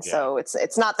 And Yeah. so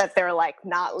it's not that they're like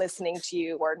not listening to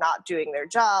you or not doing their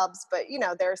jobs, but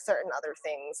there are certain other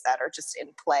things that are just in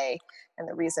play, and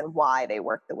the reason why they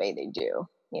work the way they do.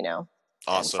 And for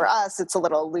Awesome. us, it's a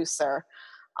little looser,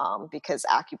 because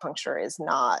acupuncture is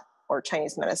not, or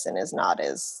Chinese medicine is not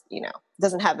as,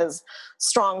 doesn't have as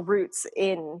strong roots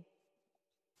in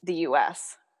the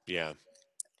US, Yeah.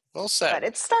 Well said. but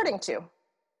it's starting to,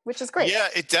 which is great. Yeah,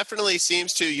 it definitely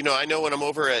seems to. I know when I'm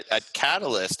over at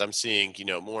Catalyst, I'm seeing,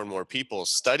 more and more people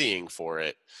studying for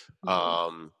it. Mhm.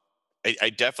 Um, I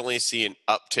definitely see an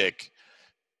uptick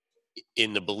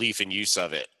in the belief and use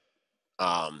of it.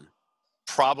 Um,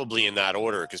 Probably in that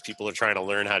order, because people are trying to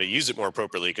learn how to use it more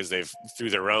appropriately, because they've, through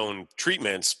their own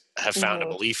treatments, have found a Mhm.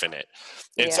 belief in it.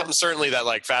 And Yeah. something certainly that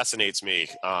like fascinates me.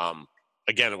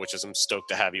 Again, which is I'm stoked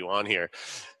to have you on here.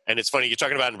 And it's funny, you're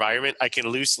talking about environment. I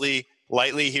can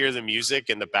lightly hear the music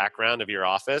in the background of your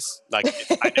office. Like,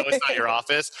 I know it's not your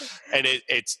office, and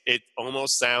it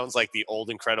almost sounds like the old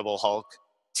Incredible Hulk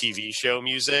TV show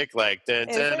music, like dun,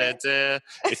 Is dun, dun, it? dun.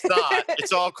 It's not.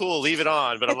 It's all cool. Leave it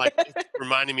on. But I'm like, it's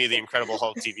reminding me of the Incredible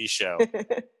Hulk TV show.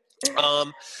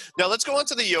 Um, Now let's go on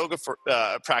to the yoga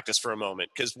practice for a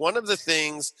moment, because one of the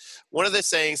sayings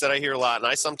that I hear a lot, and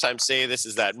I sometimes say this,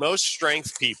 is that most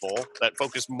strength people that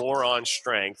focus more on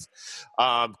strength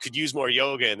could use more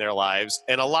yoga in their lives.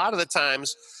 And a lot of the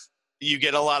times, you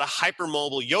get a lot of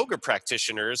hypermobile yoga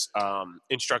practitioners,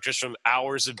 instructors from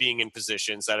hours of being in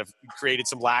positions that have created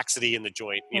some laxity in the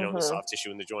joint, the Mhm. soft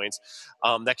tissue in the joints,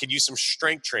 that could use some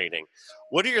strength training.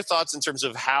 What are your thoughts in terms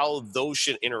of how those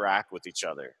should interact with each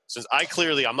other? Since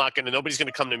nobody's going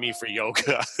to come to me for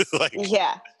yoga. Like,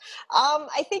 Yeah.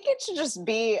 I think it should just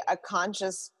be a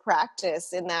conscious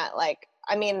practice, in that, like,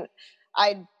 I mean,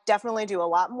 I definitely do a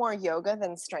lot more yoga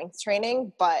than strength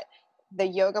training, but the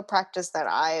yoga practice that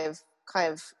I've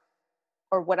kind of,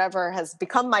 or whatever has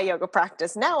become my yoga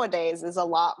practice nowadays, is a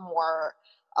lot more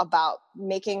about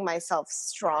making myself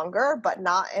stronger, but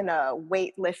not in a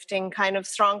weightlifting kind of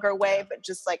stronger yeah, way, but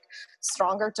just like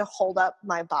stronger to hold up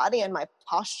my body and my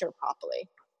posture properly.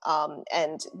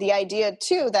 And the idea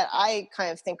too that I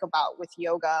kind of think about with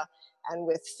yoga and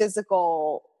with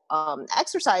physical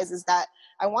exercise is that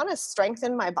I want to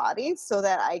strengthen my body so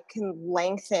that I can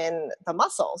lengthen the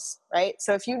muscles, right?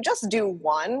 So if you just do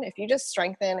one, if you just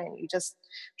strengthen and you just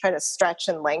try to stretch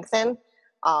and lengthen,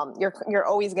 you're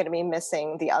always going to be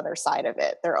missing the other side of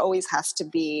it. There always has to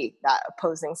be that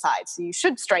opposing side. So you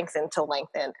should strengthen to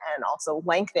lengthen, and also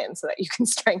lengthen so that you can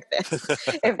strengthen,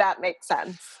 if that makes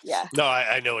sense. Yeah. no,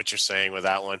 I know what you're saying with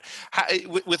that one.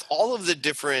 With all of the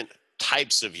different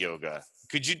types of yoga,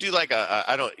 could you do like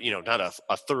I don't, not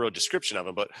a thorough description of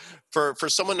them, but for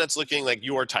someone that's looking like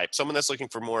your type, someone that's looking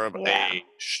for more of Yeah. a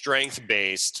strength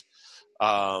based,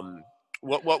 um,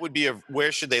 what would be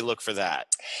where should they look for that?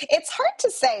 It's hard to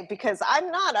say, because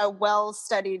I'm not a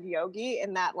well-studied yogi,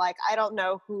 in that, like, I don't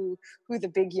know who the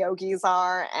big yogis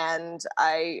are, and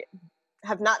I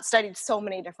have not studied so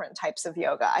many different types of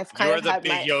yoga. I've kind You're of the had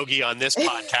big my yogi on this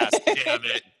podcast. Damn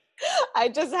it. I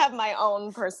just have my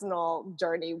own personal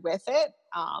journey with it.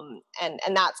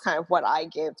 And that's kind of what I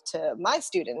give to my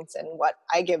students and what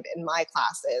I give in my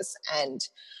classes. And,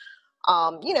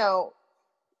 you know,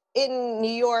 in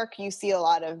New York, you see a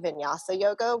lot of vinyasa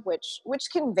yoga, which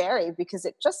can vary because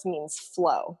it just means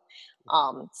flow.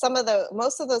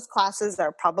 Most of those classes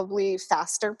are probably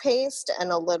faster paced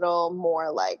and a little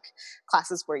more like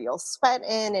classes where you'll sweat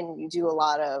in and you do a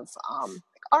lot of like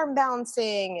arm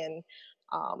balancing, and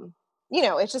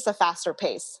it's just a faster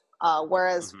pace.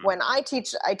 Whereas Hmm. when I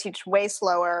teach way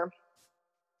slower.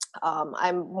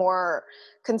 I'm more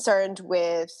concerned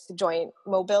with joint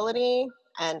mobility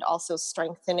and also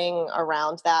strengthening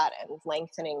around that and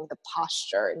lengthening the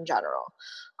posture in general.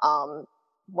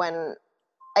 When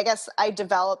I guess I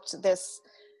developed this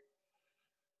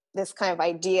kind of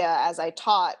idea as I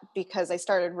taught, because I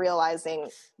started realizing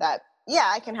that, yeah,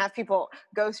 I can have people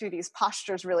go through these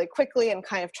postures really quickly and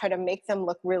kind of try to make them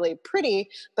look really pretty,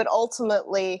 but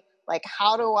ultimately, like,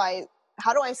 how do I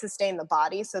sustain the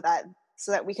body so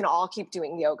that we can all keep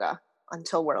doing yoga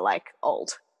until we're like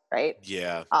old, right?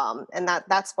 Yeah. And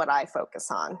that's what I focus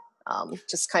on,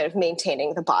 just kind of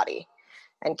maintaining the body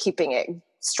and keeping it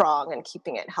strong and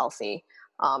keeping it healthy.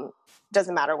 Um,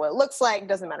 doesn't matter what it looks like,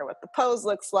 doesn't matter what the pose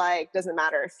looks like, doesn't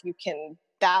matter if you can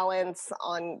balance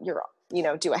on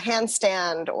do a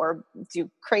handstand or do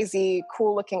crazy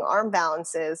cool looking arm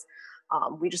balances.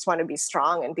 We just want to be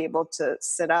strong and be able to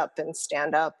sit up and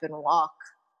stand up and walk.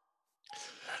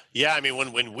 Yeah, I mean,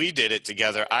 when we did it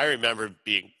together, I remember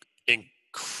being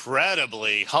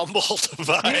incredibly humbled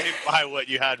by what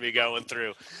you had me going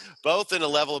through, both in a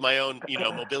level of my own,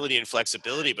 mobility and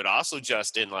flexibility, but also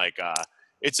just in like,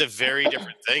 it's a very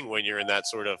different thing when you're in that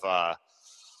sort of,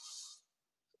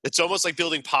 it's almost like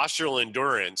building postural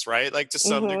endurance, right? Like to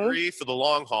some degree for the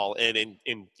long haul. And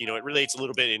it relates a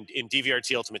little bit in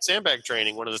DVRT Ultimate Sandbag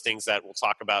training. One of the things that we'll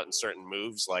talk about in certain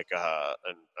moves, like a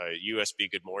USB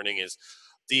Good Morning, is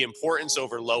the importance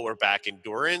over lower back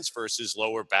endurance versus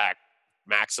lower back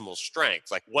maximal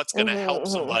strength. Like what's going to help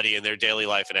somebody in their daily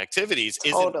life and activities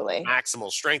isn't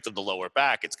maximal strength of the lower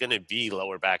back. It's going to be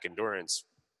lower back endurance.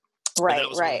 Right. And that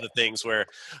was one of the things where,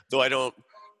 though I don't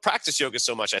practice yoga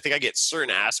so much, I think I get certain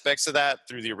aspects of that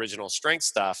through the original strength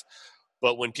stuff.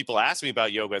 But when people ask me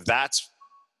about yoga, that's,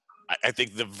 I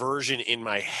think, the version in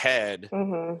my head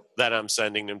that I'm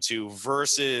sending them to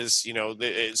versus,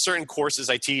 certain courses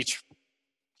I teach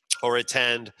or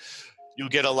attend, you'll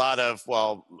get a lot of,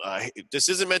 this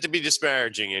isn't meant to be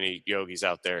disparaging any yogis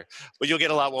out there, but you'll get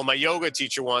a lot, my yoga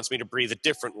teacher wants me to breathe a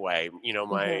different way.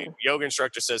 My yoga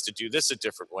instructor says to do this a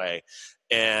different way.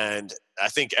 And I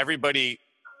think everybody,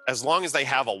 as long as they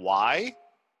have a why,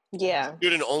 you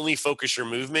shouldn't only focus your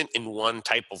movement in one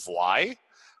type of why,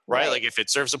 right? Like if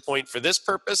it serves a point for this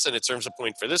purpose and it serves a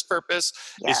point for this purpose,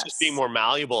 it's just being more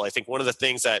malleable. I think one of the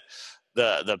things that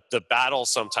the battle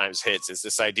sometimes hits is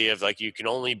this idea of like, you can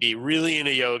only be really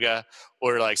into yoga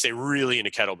or like say really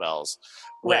into kettlebells.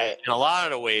 When in a lot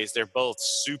of the ways, they're both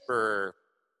super,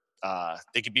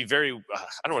 they could be very, I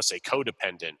don't want to say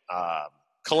codependent,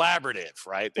 collaborative,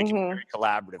 right? They can be very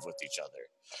collaborative with each other.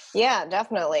 Yeah,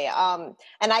 definitely. And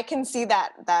I can see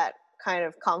that kind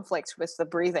of conflict with the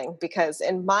breathing, because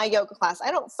in my yoga class, I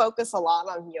don't focus a lot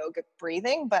on yoga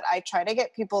breathing, but I try to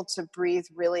get people to breathe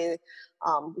really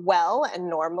well and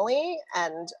normally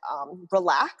and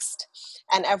relaxed.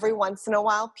 And every once in a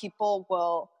while, people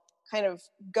will kind of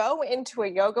go into a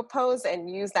yoga pose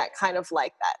and use that kind of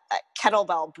like that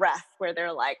kettlebell breath where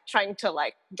they're like trying to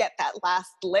like get that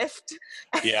last lift.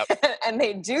 And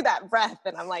they do that breath.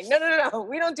 And I'm like, no,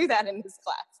 we don't do that in this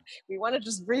class. We want to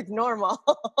just breathe normal.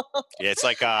 It's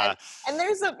like, and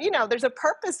there's a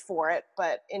purpose for it,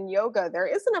 but in yoga, there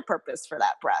isn't a purpose for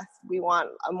that breath. We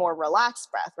want a more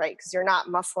relaxed breath, right? Because you're not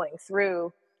muscling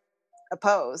through a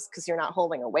pose because you're not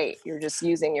holding a weight. You're just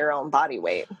using your own body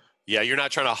weight. Yeah, you're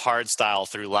not trying to hard style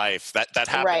through life. That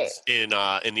happens in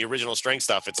the original strength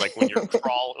stuff. It's like when you're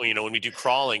when we do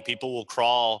crawling, people will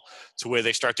crawl to where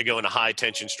they start to go into high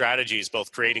tension strategies,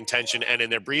 both creating tension and in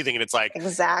their breathing. And it's like,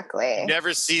 you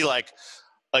never see like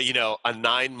a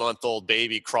 9-month-old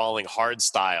baby crawling hard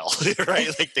style, right?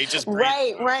 Like they just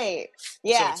breathe. Right.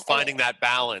 Yeah. So it's finding that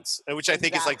balance, which I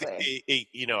think is like,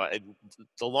 the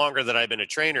longer that I've been a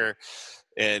trainer,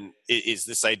 and is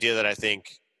this idea that I think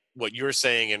what you're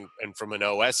saying and from an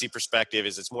OSE perspective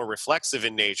is it's more reflexive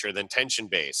in nature than tension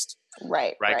based.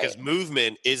 Right. Because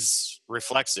movement is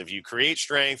reflexive. You create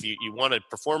strength. You want to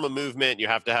perform a movement. You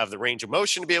have to have the range of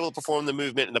motion to be able to perform the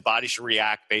movement, and the body should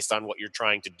react based on what you're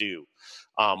trying to do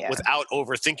without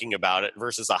overthinking about it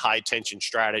versus a high tension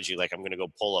strategy. Like I'm going to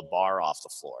go pull a bar off the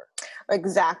floor.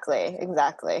 Exactly.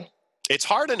 It's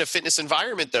hard in a fitness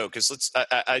environment though, because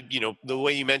the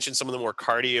way you mentioned some of the more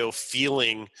cardio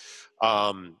feeling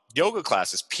yoga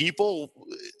classes, people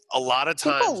a lot of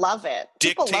times people love it.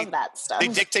 People love that stuff. They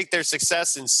dictate their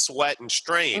success in sweat and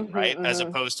strain, right? As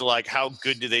opposed to like how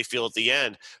good do they feel at the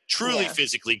end? Truly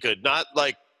physically good, not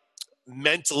like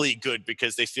mentally good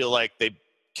because they feel like they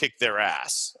kicked their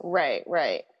ass. Right.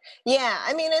 Yeah,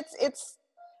 I mean it's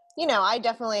I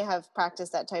definitely have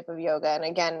practiced that type of yoga, and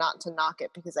again, not to knock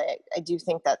it because I do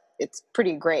think that it's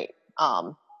pretty great.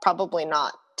 Probably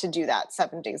not to do that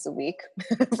 7 days a week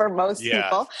for most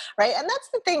people, right? And that's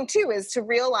the thing too, is to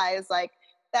realize like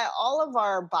that all of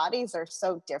our bodies are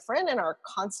so different and our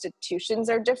constitutions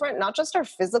are different, not just our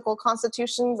physical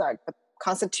constitutions, but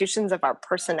constitutions of our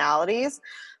personalities,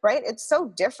 right? It's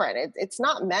so different. It's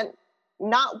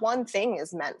not one thing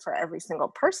is meant for every single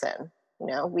person.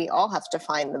 We all have to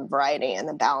find the variety and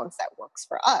the balance that works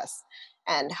for us.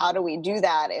 And how do we do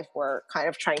that if we're kind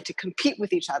of trying to compete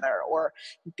with each other or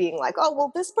being like, oh,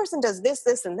 well, this person does this,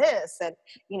 this, and this. And,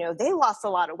 they lost a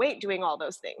lot of weight doing all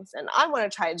those things. And I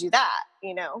want to try to do that,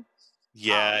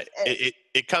 Yeah,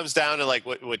 it comes down to like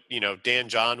what Dan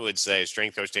John would say,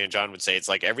 strength coach Dan John would say, it's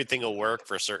like everything will work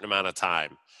for a certain amount of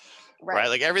time. Right.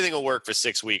 Like everything will work for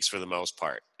 6 weeks for the most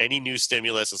part. Any new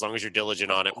stimulus, as long as you're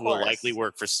diligent on it, will likely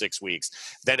work for 6 weeks.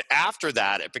 Then after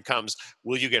that, it becomes,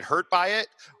 will you get hurt by it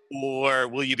or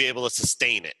will you be able to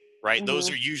sustain it? right? Those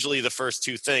are usually the first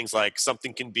two things. Like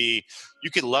something can be,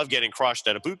 you could love getting crushed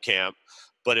at a boot camp,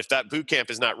 but if that boot camp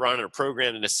is not run or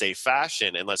programmed in a safe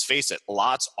fashion, and let's face it,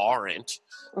 lots aren't,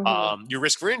 your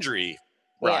risk for injury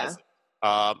rises.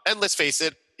 And let's face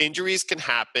it, injuries can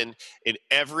happen in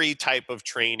every type of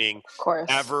training Of course.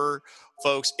 ever,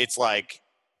 folks. It's like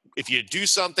if you do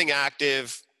something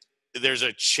active, there's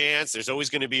a chance, there's always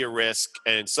going to be a risk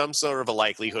and some sort of a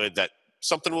likelihood that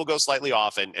something will go slightly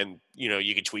off and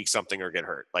you can tweak something or get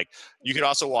hurt. Like you could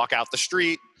also walk out the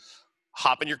street,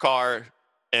 hop in your car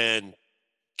and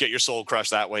get your soul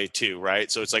crushed that way too,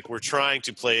 right? So it's like we're trying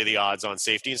to play the odds on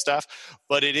safety and stuff,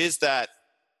 but it is that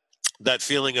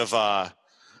feeling of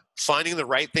finding the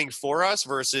right thing for us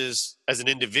versus as an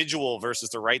individual versus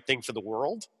the right thing for the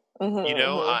world. And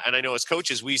I know as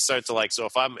coaches, we start to like, so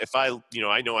if I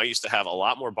know I used to have a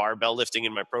lot more barbell lifting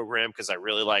in my program because I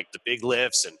really like the big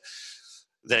lifts. And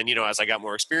then, as I got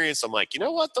more experience, I'm like, you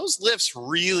know what, those lifts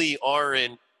really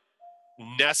aren't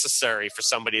necessary for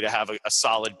somebody to have a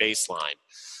solid baseline,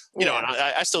 and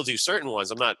I still do certain ones.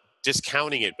 I'm not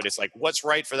discounting it, but it's like, what's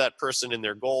right for that person and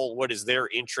their goal? What is their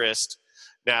interest?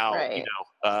 Now,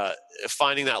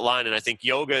 finding that line. And I think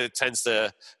yoga tends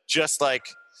to, just like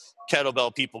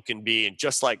kettlebell people can be, and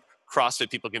just like CrossFit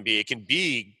people can be, it can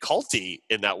be culty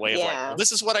in that way of like, well,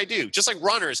 this is what I do. Just like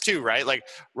runners too, right? Like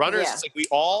runners, it's like we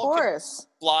all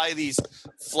fly these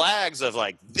flags of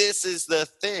like, this is the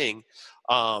thing.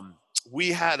 We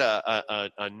had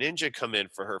a ninja come in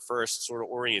for her first sort of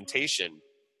orientation,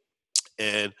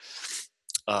 and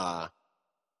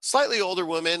slightly older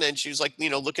woman, and she was like,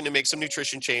 looking to make some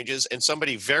nutrition changes, and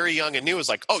somebody very young and new was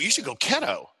like, oh, you should go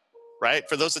keto. Right?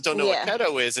 For those that don't know what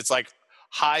keto is, it's like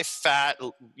high fat,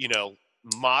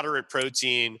 moderate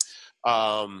protein,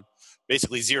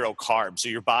 basically zero carbs. So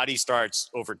your body starts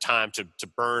over time to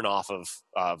burn off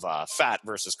of fat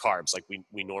versus carbs like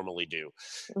we normally do.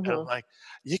 And I'm like,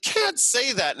 you can't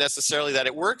say that necessarily that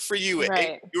it worked for you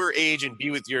at your age and be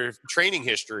with your training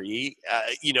history,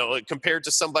 compared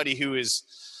to somebody who is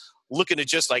looking at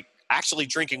just like actually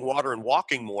drinking water and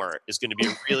walking more is going to be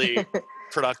a really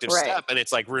productive step. And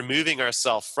it's like removing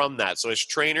ourselves from that. So as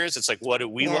trainers, it's like, what do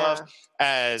we love?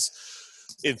 As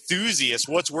enthusiasts,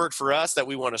 what's worked for us that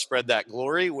we want to spread that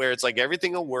glory, where it's like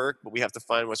everything will work, but we have to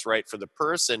find what's right for the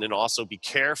person and also be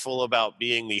careful about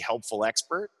being the helpful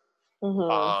expert.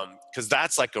 Because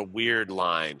that's like a weird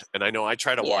line. And I know I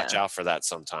try to watch out for that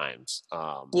sometimes.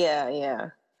 I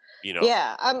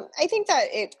think that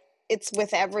it's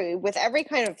with every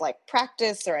kind of like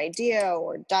practice or idea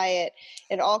or diet,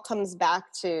 it all comes back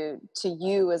to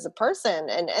you as a person.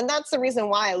 And that's the reason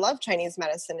why I love Chinese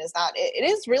medicine, is that it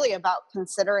is really about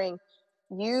considering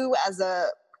you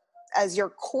as your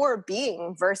core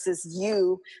being versus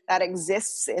you that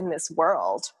exists in this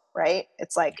world. Right?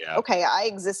 It's like, okay, I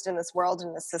exist in this world,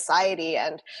 in this society,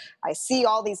 and I see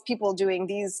all these people doing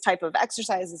these type of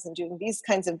exercises and doing these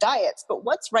kinds of diets, but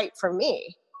what's right for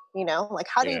me? Like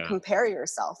how do you compare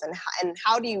yourself and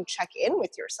how do you check in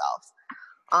with yourself?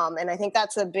 And I think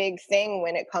that's a big thing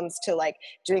when it comes to like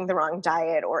doing the wrong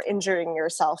diet or injuring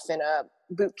yourself in a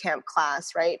boot camp class,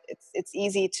 right? It's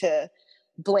easy to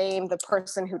blame the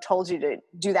person who told you to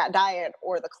do that diet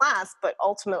or the class, but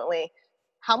ultimately,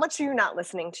 how much are you not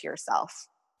listening to yourself,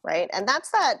 right? And that's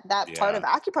that part of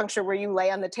acupuncture where you lay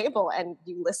on the table and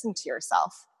you listen to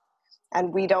yourself.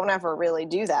 And we don't ever really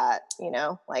do that,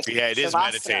 like it is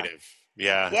meditative.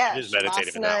 It is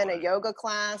meditative in a yoga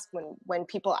class, when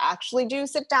people actually do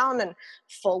sit down and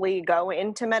fully go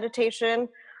into meditation,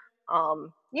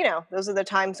 those are the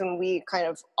times when we kind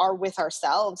of are with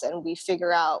ourselves and we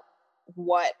figure out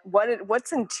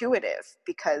what's intuitive,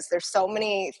 because there's so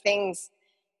many things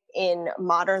in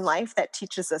modern life that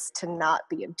teaches us to not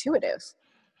be intuitive.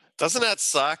 Doesn't that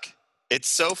suck? It's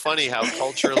so funny how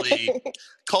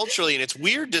culturally, and it's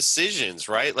weird decisions,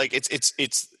 right? Like it's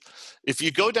if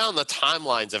you go down the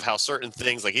timelines of how certain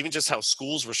things, like even just how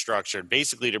schools were structured,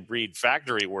 basically to breed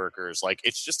factory workers, like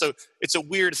it's a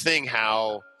weird thing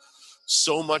how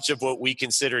so much of what we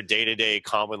consider day-to-day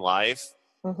common life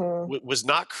was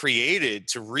not created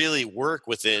to really work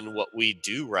within what we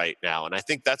do right now. And I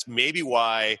think that's maybe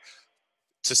why,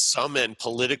 to some end,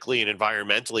 politically and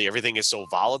environmentally, everything is so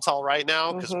volatile right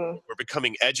now, because we're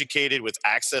becoming educated with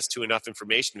access to enough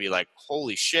information to be like,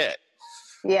 holy shit.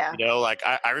 Like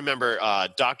I remember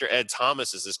Dr. Ed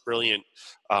Thomas is this brilliant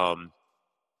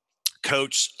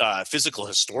coach, physical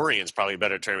historian is probably a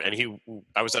better term. And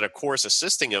I was at a course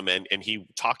assisting him, and he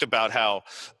talked about how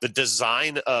the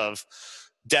design of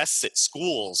desks at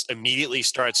schools immediately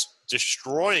starts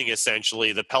destroying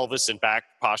essentially the pelvis and back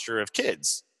posture of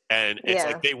kids. And it's Yeah.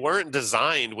 like they weren't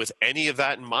designed with any of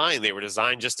that in mind. They were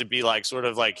designed just to be like, sort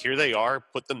of like, here they are,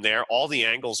 put them there. All the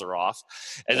angles are off.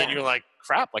 And then Yeah. you're like,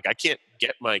 crap, like I can't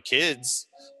get my kids,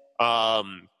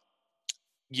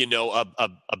 you know, a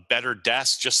better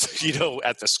desk just, you know,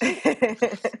 at the school.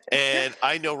 And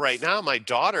I know right now my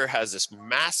daughter has this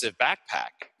massive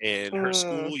backpack in her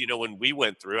school. You know, when we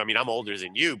went through, I mean, I'm older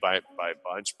than you by a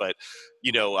bunch, but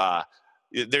you know,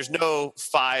 there's no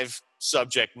 5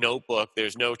 subject notebook.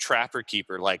 There's no Trapper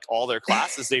Keeper. Like all their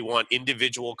classes, they want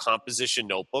individual composition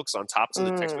notebooks on tops of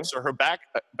the textbook. So her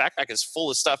backpack is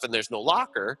full of stuff, and there's no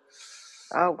locker.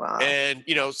 Oh, wow. And,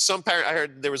 you know, some parent, I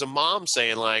heard there was a mom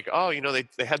saying like, oh, you know, they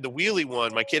had the wheelie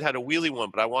one. My kid had a wheelie one,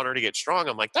 but I want her to get strong.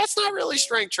 I'm like, that's not really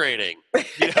strength training.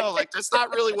 You know, like that's not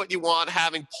really what you want,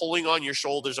 having pulling on your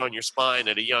shoulders, on your spine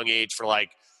at a young age for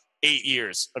like 8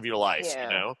 years of your life, you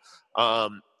know?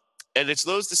 And it's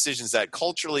those decisions that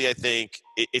culturally, I think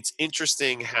it's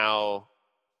interesting how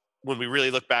when we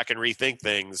really look back and rethink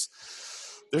things,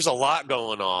 there's a lot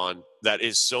going on that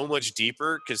is so much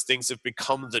deeper because things have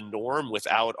become the norm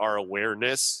without our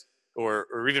awareness or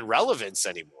even relevance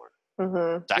anymore.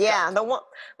 Yeah,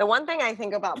 the one thing I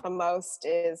think about the most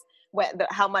is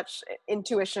how much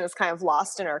intuition is kind of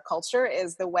lost in our culture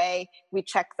is the way we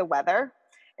check the weather.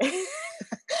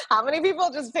 How many people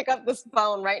just pick up this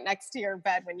phone right next to your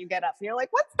bed when you get up and you're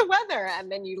like, what's the weather? And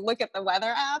then you look at the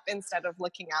weather app instead of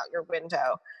looking out your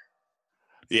window.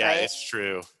 Yeah, right? It's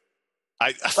true.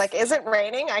 Like, is it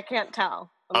raining? I can't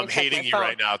tell. I'm hating you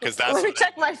right now because that's. Let me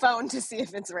check my phone to see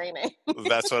if it's raining.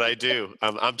 That's what I do.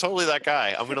 I'm totally that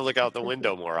guy. I'm going to look out the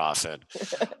window more often.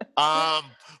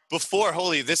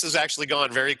 This has actually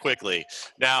gone very quickly.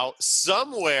 Now,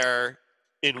 somewhere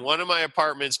in one of my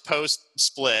apartments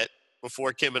post-split,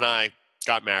 before Kim and I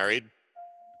got married,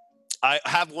 I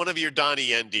have one of your Donnie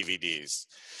Yen DVDs.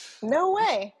 No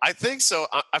way. I think so.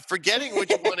 I'm forgetting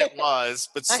which one it was,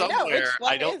 but somewhere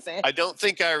I don't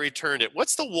think I returned it.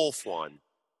 What's the wolf one?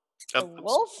 The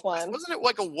wolf one? Wasn't it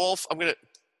like a wolf? I'm gonna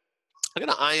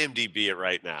IMDb it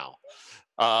right now.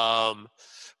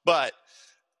 But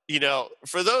you know,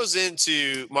 for those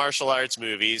into martial arts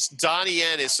movies, Donnie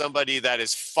Yen is somebody that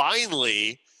is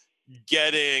finally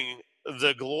getting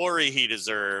the glory he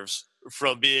deserves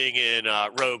from being in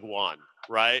Rogue One,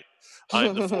 right?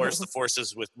 I'm the Force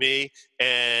is with me.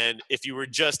 And if you were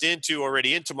just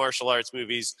already into martial arts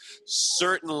movies,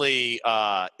 certainly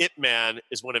Ip Man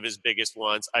is one of his biggest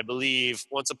ones. I believe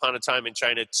Once Upon a Time in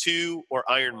China 2 or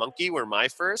Iron Monkey were my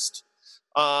first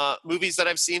movies that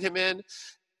I've seen him in.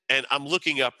 And I'm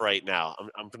looking up right now.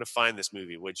 I'm going to find this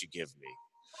movie. What'd you give me?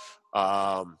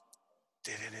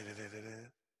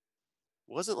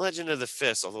 Wasn't Legend of the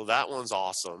Fist, although that one's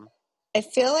awesome. I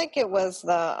feel like it was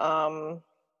the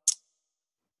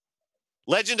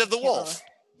Legend of the Wolf.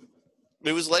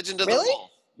 It was Legend of the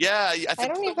Wolf. Yeah, I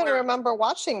don't even remember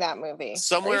watching that movie.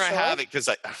 Somewhere I have it because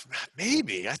I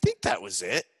think that was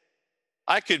it.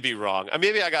 I could be wrong.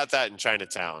 Maybe I got that in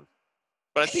Chinatown,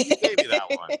 but I think you gave me that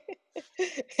one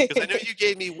because I know you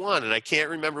gave me one, and I can't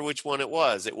remember which one it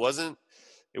was. It wasn't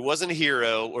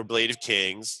Hero or Blade of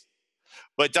Kings,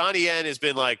 but Donnie Yen has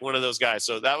been like one of those guys.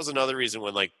 So that was another reason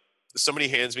when like somebody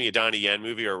hands me a Donnie Yen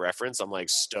movie or a reference, I'm like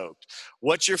stoked.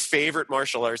 What's your favorite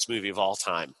martial arts movie of all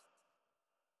time?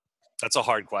 That's a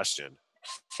hard question.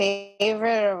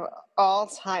 Favorite of all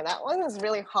time? That one is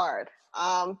really hard.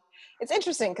 It's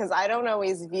interesting because I don't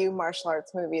always view martial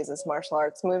arts movies as martial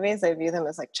arts movies. I view them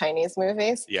as like Chinese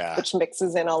movies, which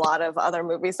mixes in a lot of other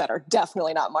movies that are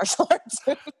definitely not martial arts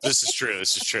movies. This is true.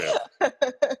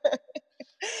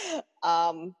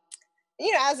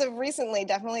 You know, as of recently,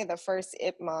 definitely the first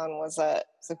Ip Man was a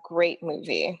great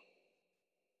movie.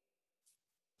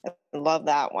 I love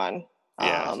that one.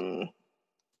 Yeah.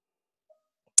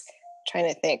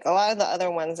 Trying to think. A lot of the other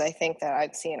ones I think that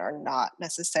I've seen are not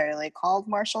necessarily called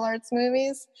martial arts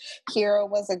movies. Hero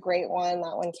was a great one.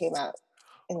 That one came out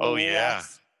in the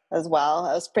US as well.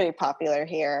 It was pretty popular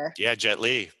here. Yeah, Jet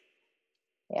Li.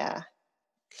 Yeah.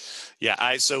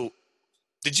 Yeah, so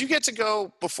did you get to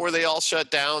go before they all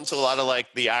shut down to a lot of like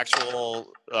the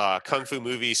actual kung fu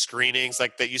movie screenings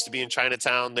like that used to be in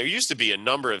Chinatown? There used to be a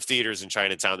number of theaters in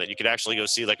Chinatown that you could actually go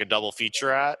see like a double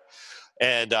feature at.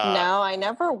 And no, I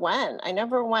never went.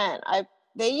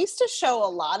 They used to show a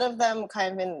lot of them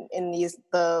kind of in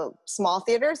the small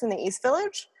theaters in the East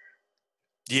Village.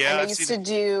 Yeah, and they used to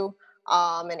do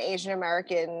an Asian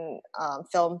American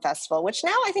film festival, which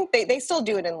now I think they still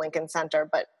do it in Lincoln Center,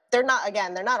 but they're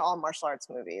not all martial arts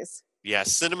movies. Yeah,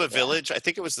 Cinema Village. I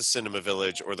think it was the Cinema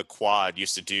Village or the Quad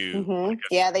used to do.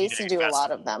 Mm-hmm. They used to do a lot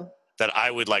of them. that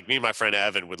I would me and my friend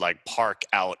Evan would park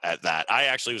out at that. I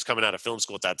actually was coming out of film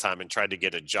school at that time and tried to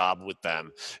get a job with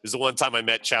them. It was the one time I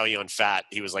met Chow Yun-fat.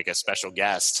 He was like a special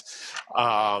guest.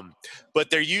 But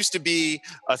there used to be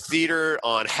a theater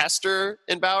on Hester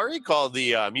in Bowery called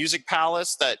the Music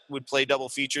Palace that would play double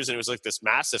features, and it was like this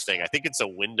massive thing. I think it's a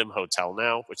Wyndham Hotel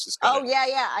now, which is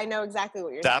yeah, I know exactly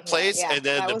what you're that place. About. Yeah, and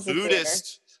then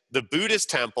the Buddhist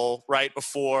temple right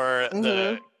before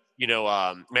the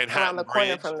Manhattan around the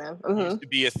corner from them used to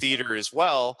be a theater as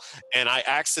well. And I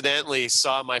accidentally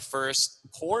saw my first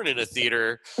porn in a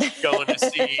theater going to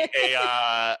see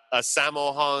a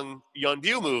Sammo Hung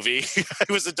Yeonbyu movie. It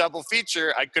was a double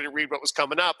feature. I couldn't read what was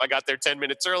coming up. I got there 10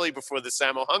 minutes early before the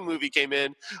Sammo Hung movie came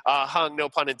in. Hung, no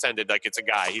pun intended, it's a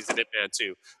guy. He's in Ip Man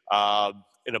too.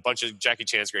 In a bunch of Jackie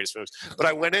Chan's greatest movies. But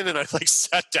I went in and I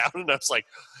sat down and I was like,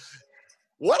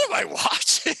 what am I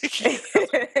watching?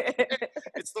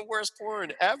 It's the worst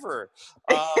porn ever.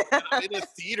 I'm in a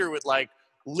theater with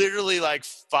literally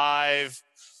five,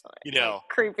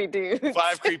 creepy dudes.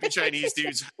 5 creepy Chinese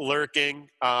dudes lurking.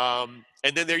 And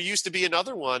then there used to be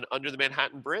another one under the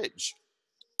Manhattan Bridge.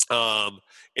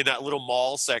 In that little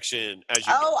mall section.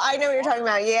 I know what you're talking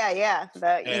about. Yeah.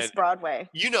 The East Broadway.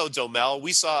 Domel,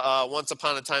 we saw Once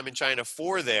Upon a Time in China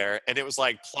 4 there, and it was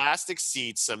plastic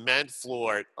seats, cement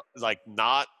floor,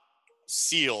 not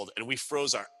sealed, and we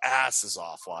froze our asses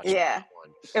off watching that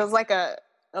one. It was like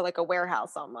a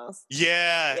warehouse almost.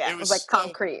 Yeah. It was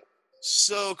concrete.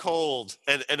 So cold,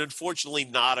 and unfortunately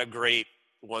not a great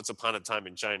Once Upon a Time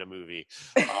in China movie.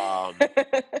 I'll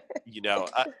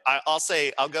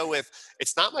go with,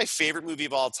 it's not my favorite movie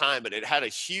of all time, but it had a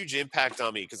huge impact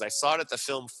on me because I saw it at the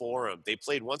Film Forum. They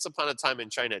played Once Upon a Time in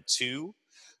China 2,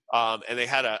 and they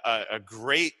had a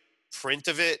great print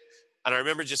of it. And I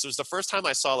remember it was the first time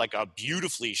I saw a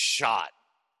beautifully shot,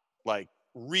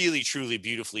 really, truly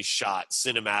beautifully shot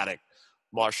cinematic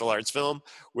martial arts film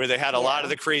where they had a lot of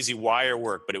the crazy wire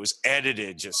work, but it was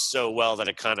edited just so well that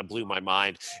it kind of blew my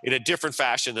mind in a different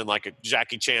fashion than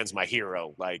Jackie Chan's my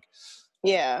hero.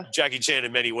 Jackie Chan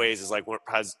in many ways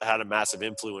has had a massive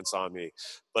influence on me,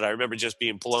 but I remember just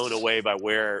being blown away by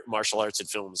where martial arts and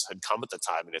films had come at the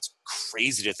time. And it's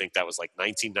crazy to think that was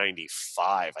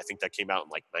 1995. I think that came out in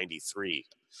 93.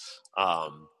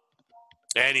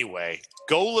 Anyway,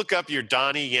 go look up your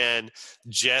Donnie Yen,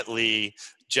 Jet Li,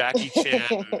 Jackie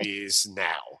Chan movies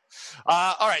now.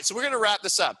 All right, so we're going to wrap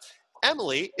this up.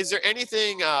 Emily, is there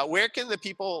anything, where can the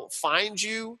people find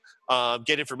you,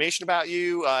 get information about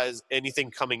you,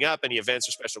 anything coming up, any events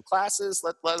or special classes?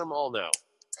 Let them all know.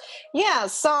 Yeah,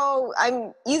 so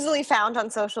I'm easily found on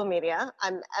social media.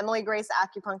 I'm Emily Grace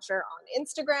Acupuncture on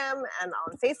Instagram and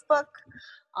on Facebook.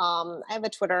 I have a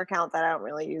Twitter account that I don't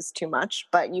really use too much,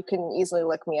 but you can easily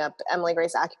look me up,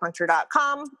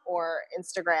 emilygraceacupuncture.com or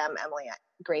Instagram, Emily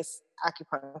Grace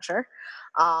Acupuncture.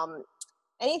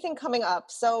 Anything coming up?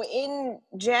 So in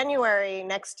January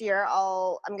next year,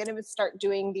 I'm going to start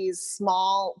doing these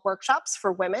small workshops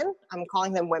for women. I'm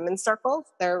calling them women's circles.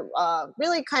 They're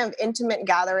really kind of intimate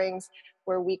gatherings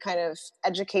where we kind of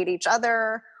educate each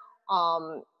other.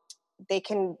 They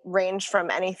can range from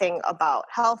anything about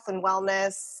health and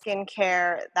wellness,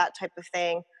 skincare, that type of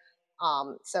thing.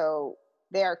 So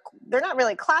they're not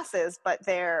really classes, but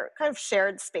they're kind of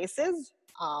shared spaces.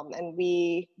 And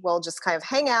we will just kind of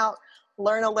hang out,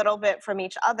 learn a little bit from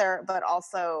each other, but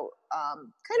also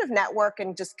kind of network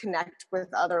and just connect with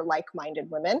other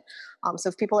like-minded women. So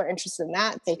if people are interested in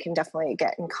that, they can definitely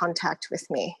get in contact with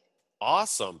me.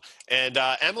 Awesome. And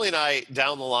Emily and I,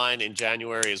 down the line in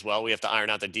January as well, we have to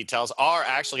iron out the details, are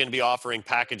actually going to be offering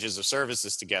packages of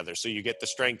services together. So you get the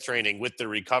strength training with the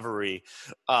recovery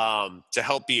to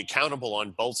help be accountable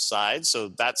on both sides. So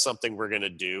that's something we're going to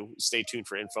do. Stay tuned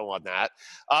for info on that.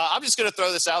 I'm just going to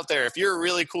throw this out there. If you're a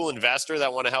really cool investor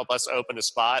that want to help us open a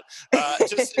spot,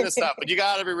 just hit us up. But you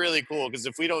got to be really cool, because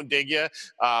if we don't dig you,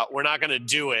 we're not going to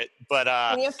do it. But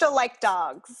and you have to like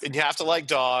dogs. And you have to like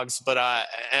dogs. But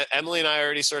Emily and I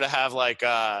already sort of have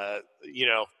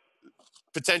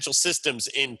potential systems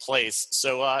in place.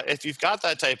 So if you've got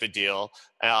that type of deal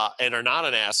and are not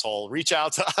an asshole, reach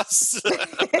out to us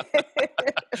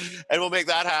and we'll make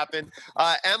that happen.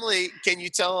 Emily, can you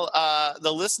tell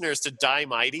the listeners to die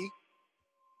mighty?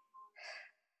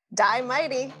 Die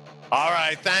mighty. All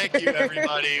right. Thank you,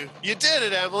 everybody. You did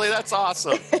it, Emily. That's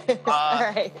awesome. All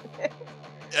right.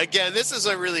 Again, this is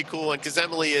a really cool one, because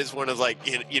Emily is one of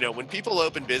when people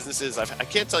open businesses, I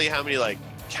can't tell you how many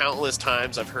countless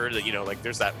times I've heard that,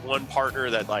 there's that one partner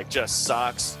that just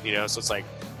sucks, so it's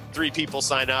 3 people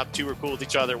sign up, 2 are cool with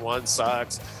each other, 1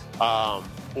 sucks.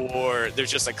 or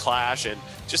there's just a clash. And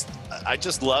I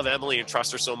just love Emily and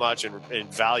trust her so much, and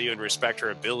value and respect her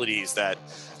abilities that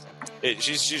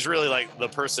she's really like the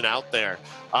person out there.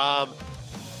 So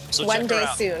One day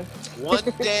out. soon. One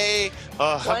day.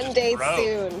 One day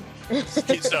soon.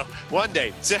 So one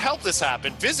day, to help this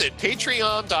happen, visit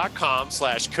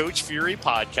patreon.com/Coach Fury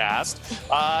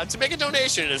Podcast to make a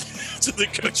donation to the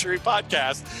Coach Fury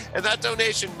Podcast. And that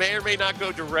donation may or may not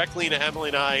go directly to Emily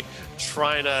and I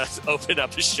trying to open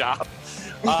up a shop.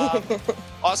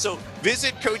 Also,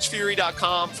 visit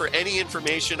CoachFury.com for any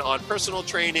information on personal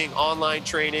training, online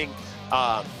training,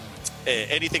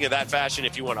 anything of that fashion.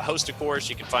 If you want to host a course,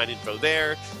 you can find info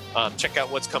there. Check out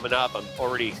what's coming up.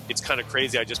 It's kind of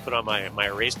crazy. I just put on my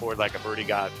erase board, like I've already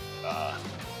got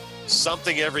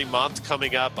something every month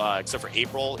coming up, except for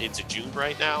April into June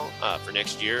right now for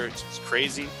next year. It's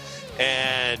crazy.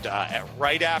 And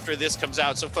right after this comes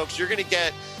out, so folks, you're going to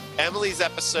get Emily's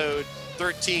episode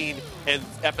 13 and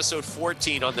episode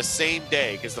 14 on the same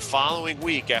day, because the following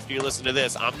week after you listen to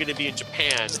this, I'm going to be in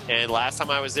Japan, and last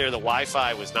time I was there, the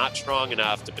Wi-Fi was not strong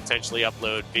enough to potentially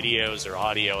upload videos or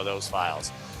audio of those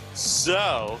files.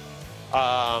 So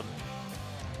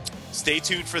stay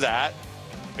tuned for that.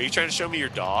 Are you trying to show me your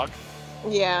dog?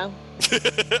 Yeah.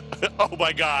 Oh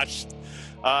my gosh.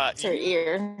 It's her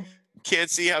ear. Can't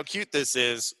see how cute this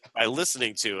is by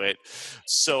listening to it,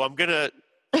 so I'm going to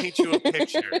paint you a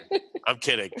picture. I'm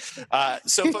kidding.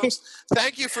 So folks,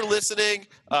 thank you for listening.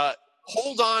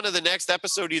 Hold on to the next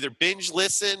episode. Either binge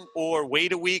listen or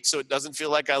wait a week so it doesn't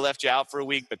feel like I left you out for a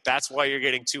week, but that's why you're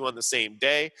getting two on the same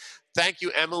day. Thank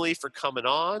you, Emily, for coming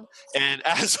on. And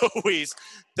as always,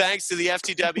 thanks to the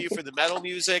FTW for the metal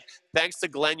music. Thanks to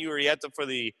Glenn Urieta for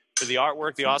the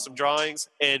artwork, the awesome drawings,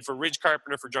 and for Ridge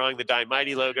Carpenter for drawing the Die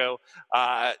Mighty logo.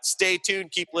 Stay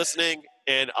tuned, keep listening,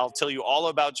 and I'll tell you all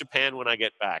about Japan when I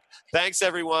get back. Thanks,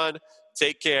 everyone.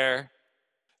 Take care.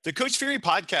 The Coach Fury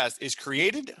Podcast is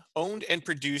created, owned, and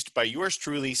produced by yours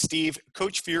truly, Steve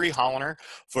Coach Fury Holliner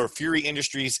for Fury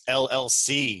Industries,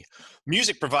 LLC.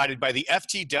 Music provided by the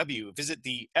FTW. Visit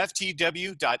the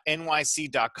ftw.nyc.com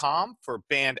for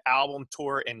band, album,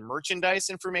 tour, and merchandise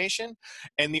information.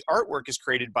 And the artwork is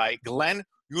created by Glenn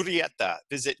Urieta.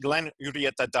 Visit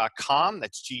glennurieta.com.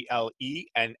 That's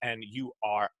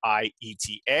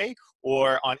GLENNURIETA.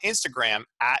 Or on Instagram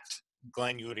at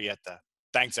Glenn Urieta.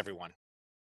 Thanks, everyone.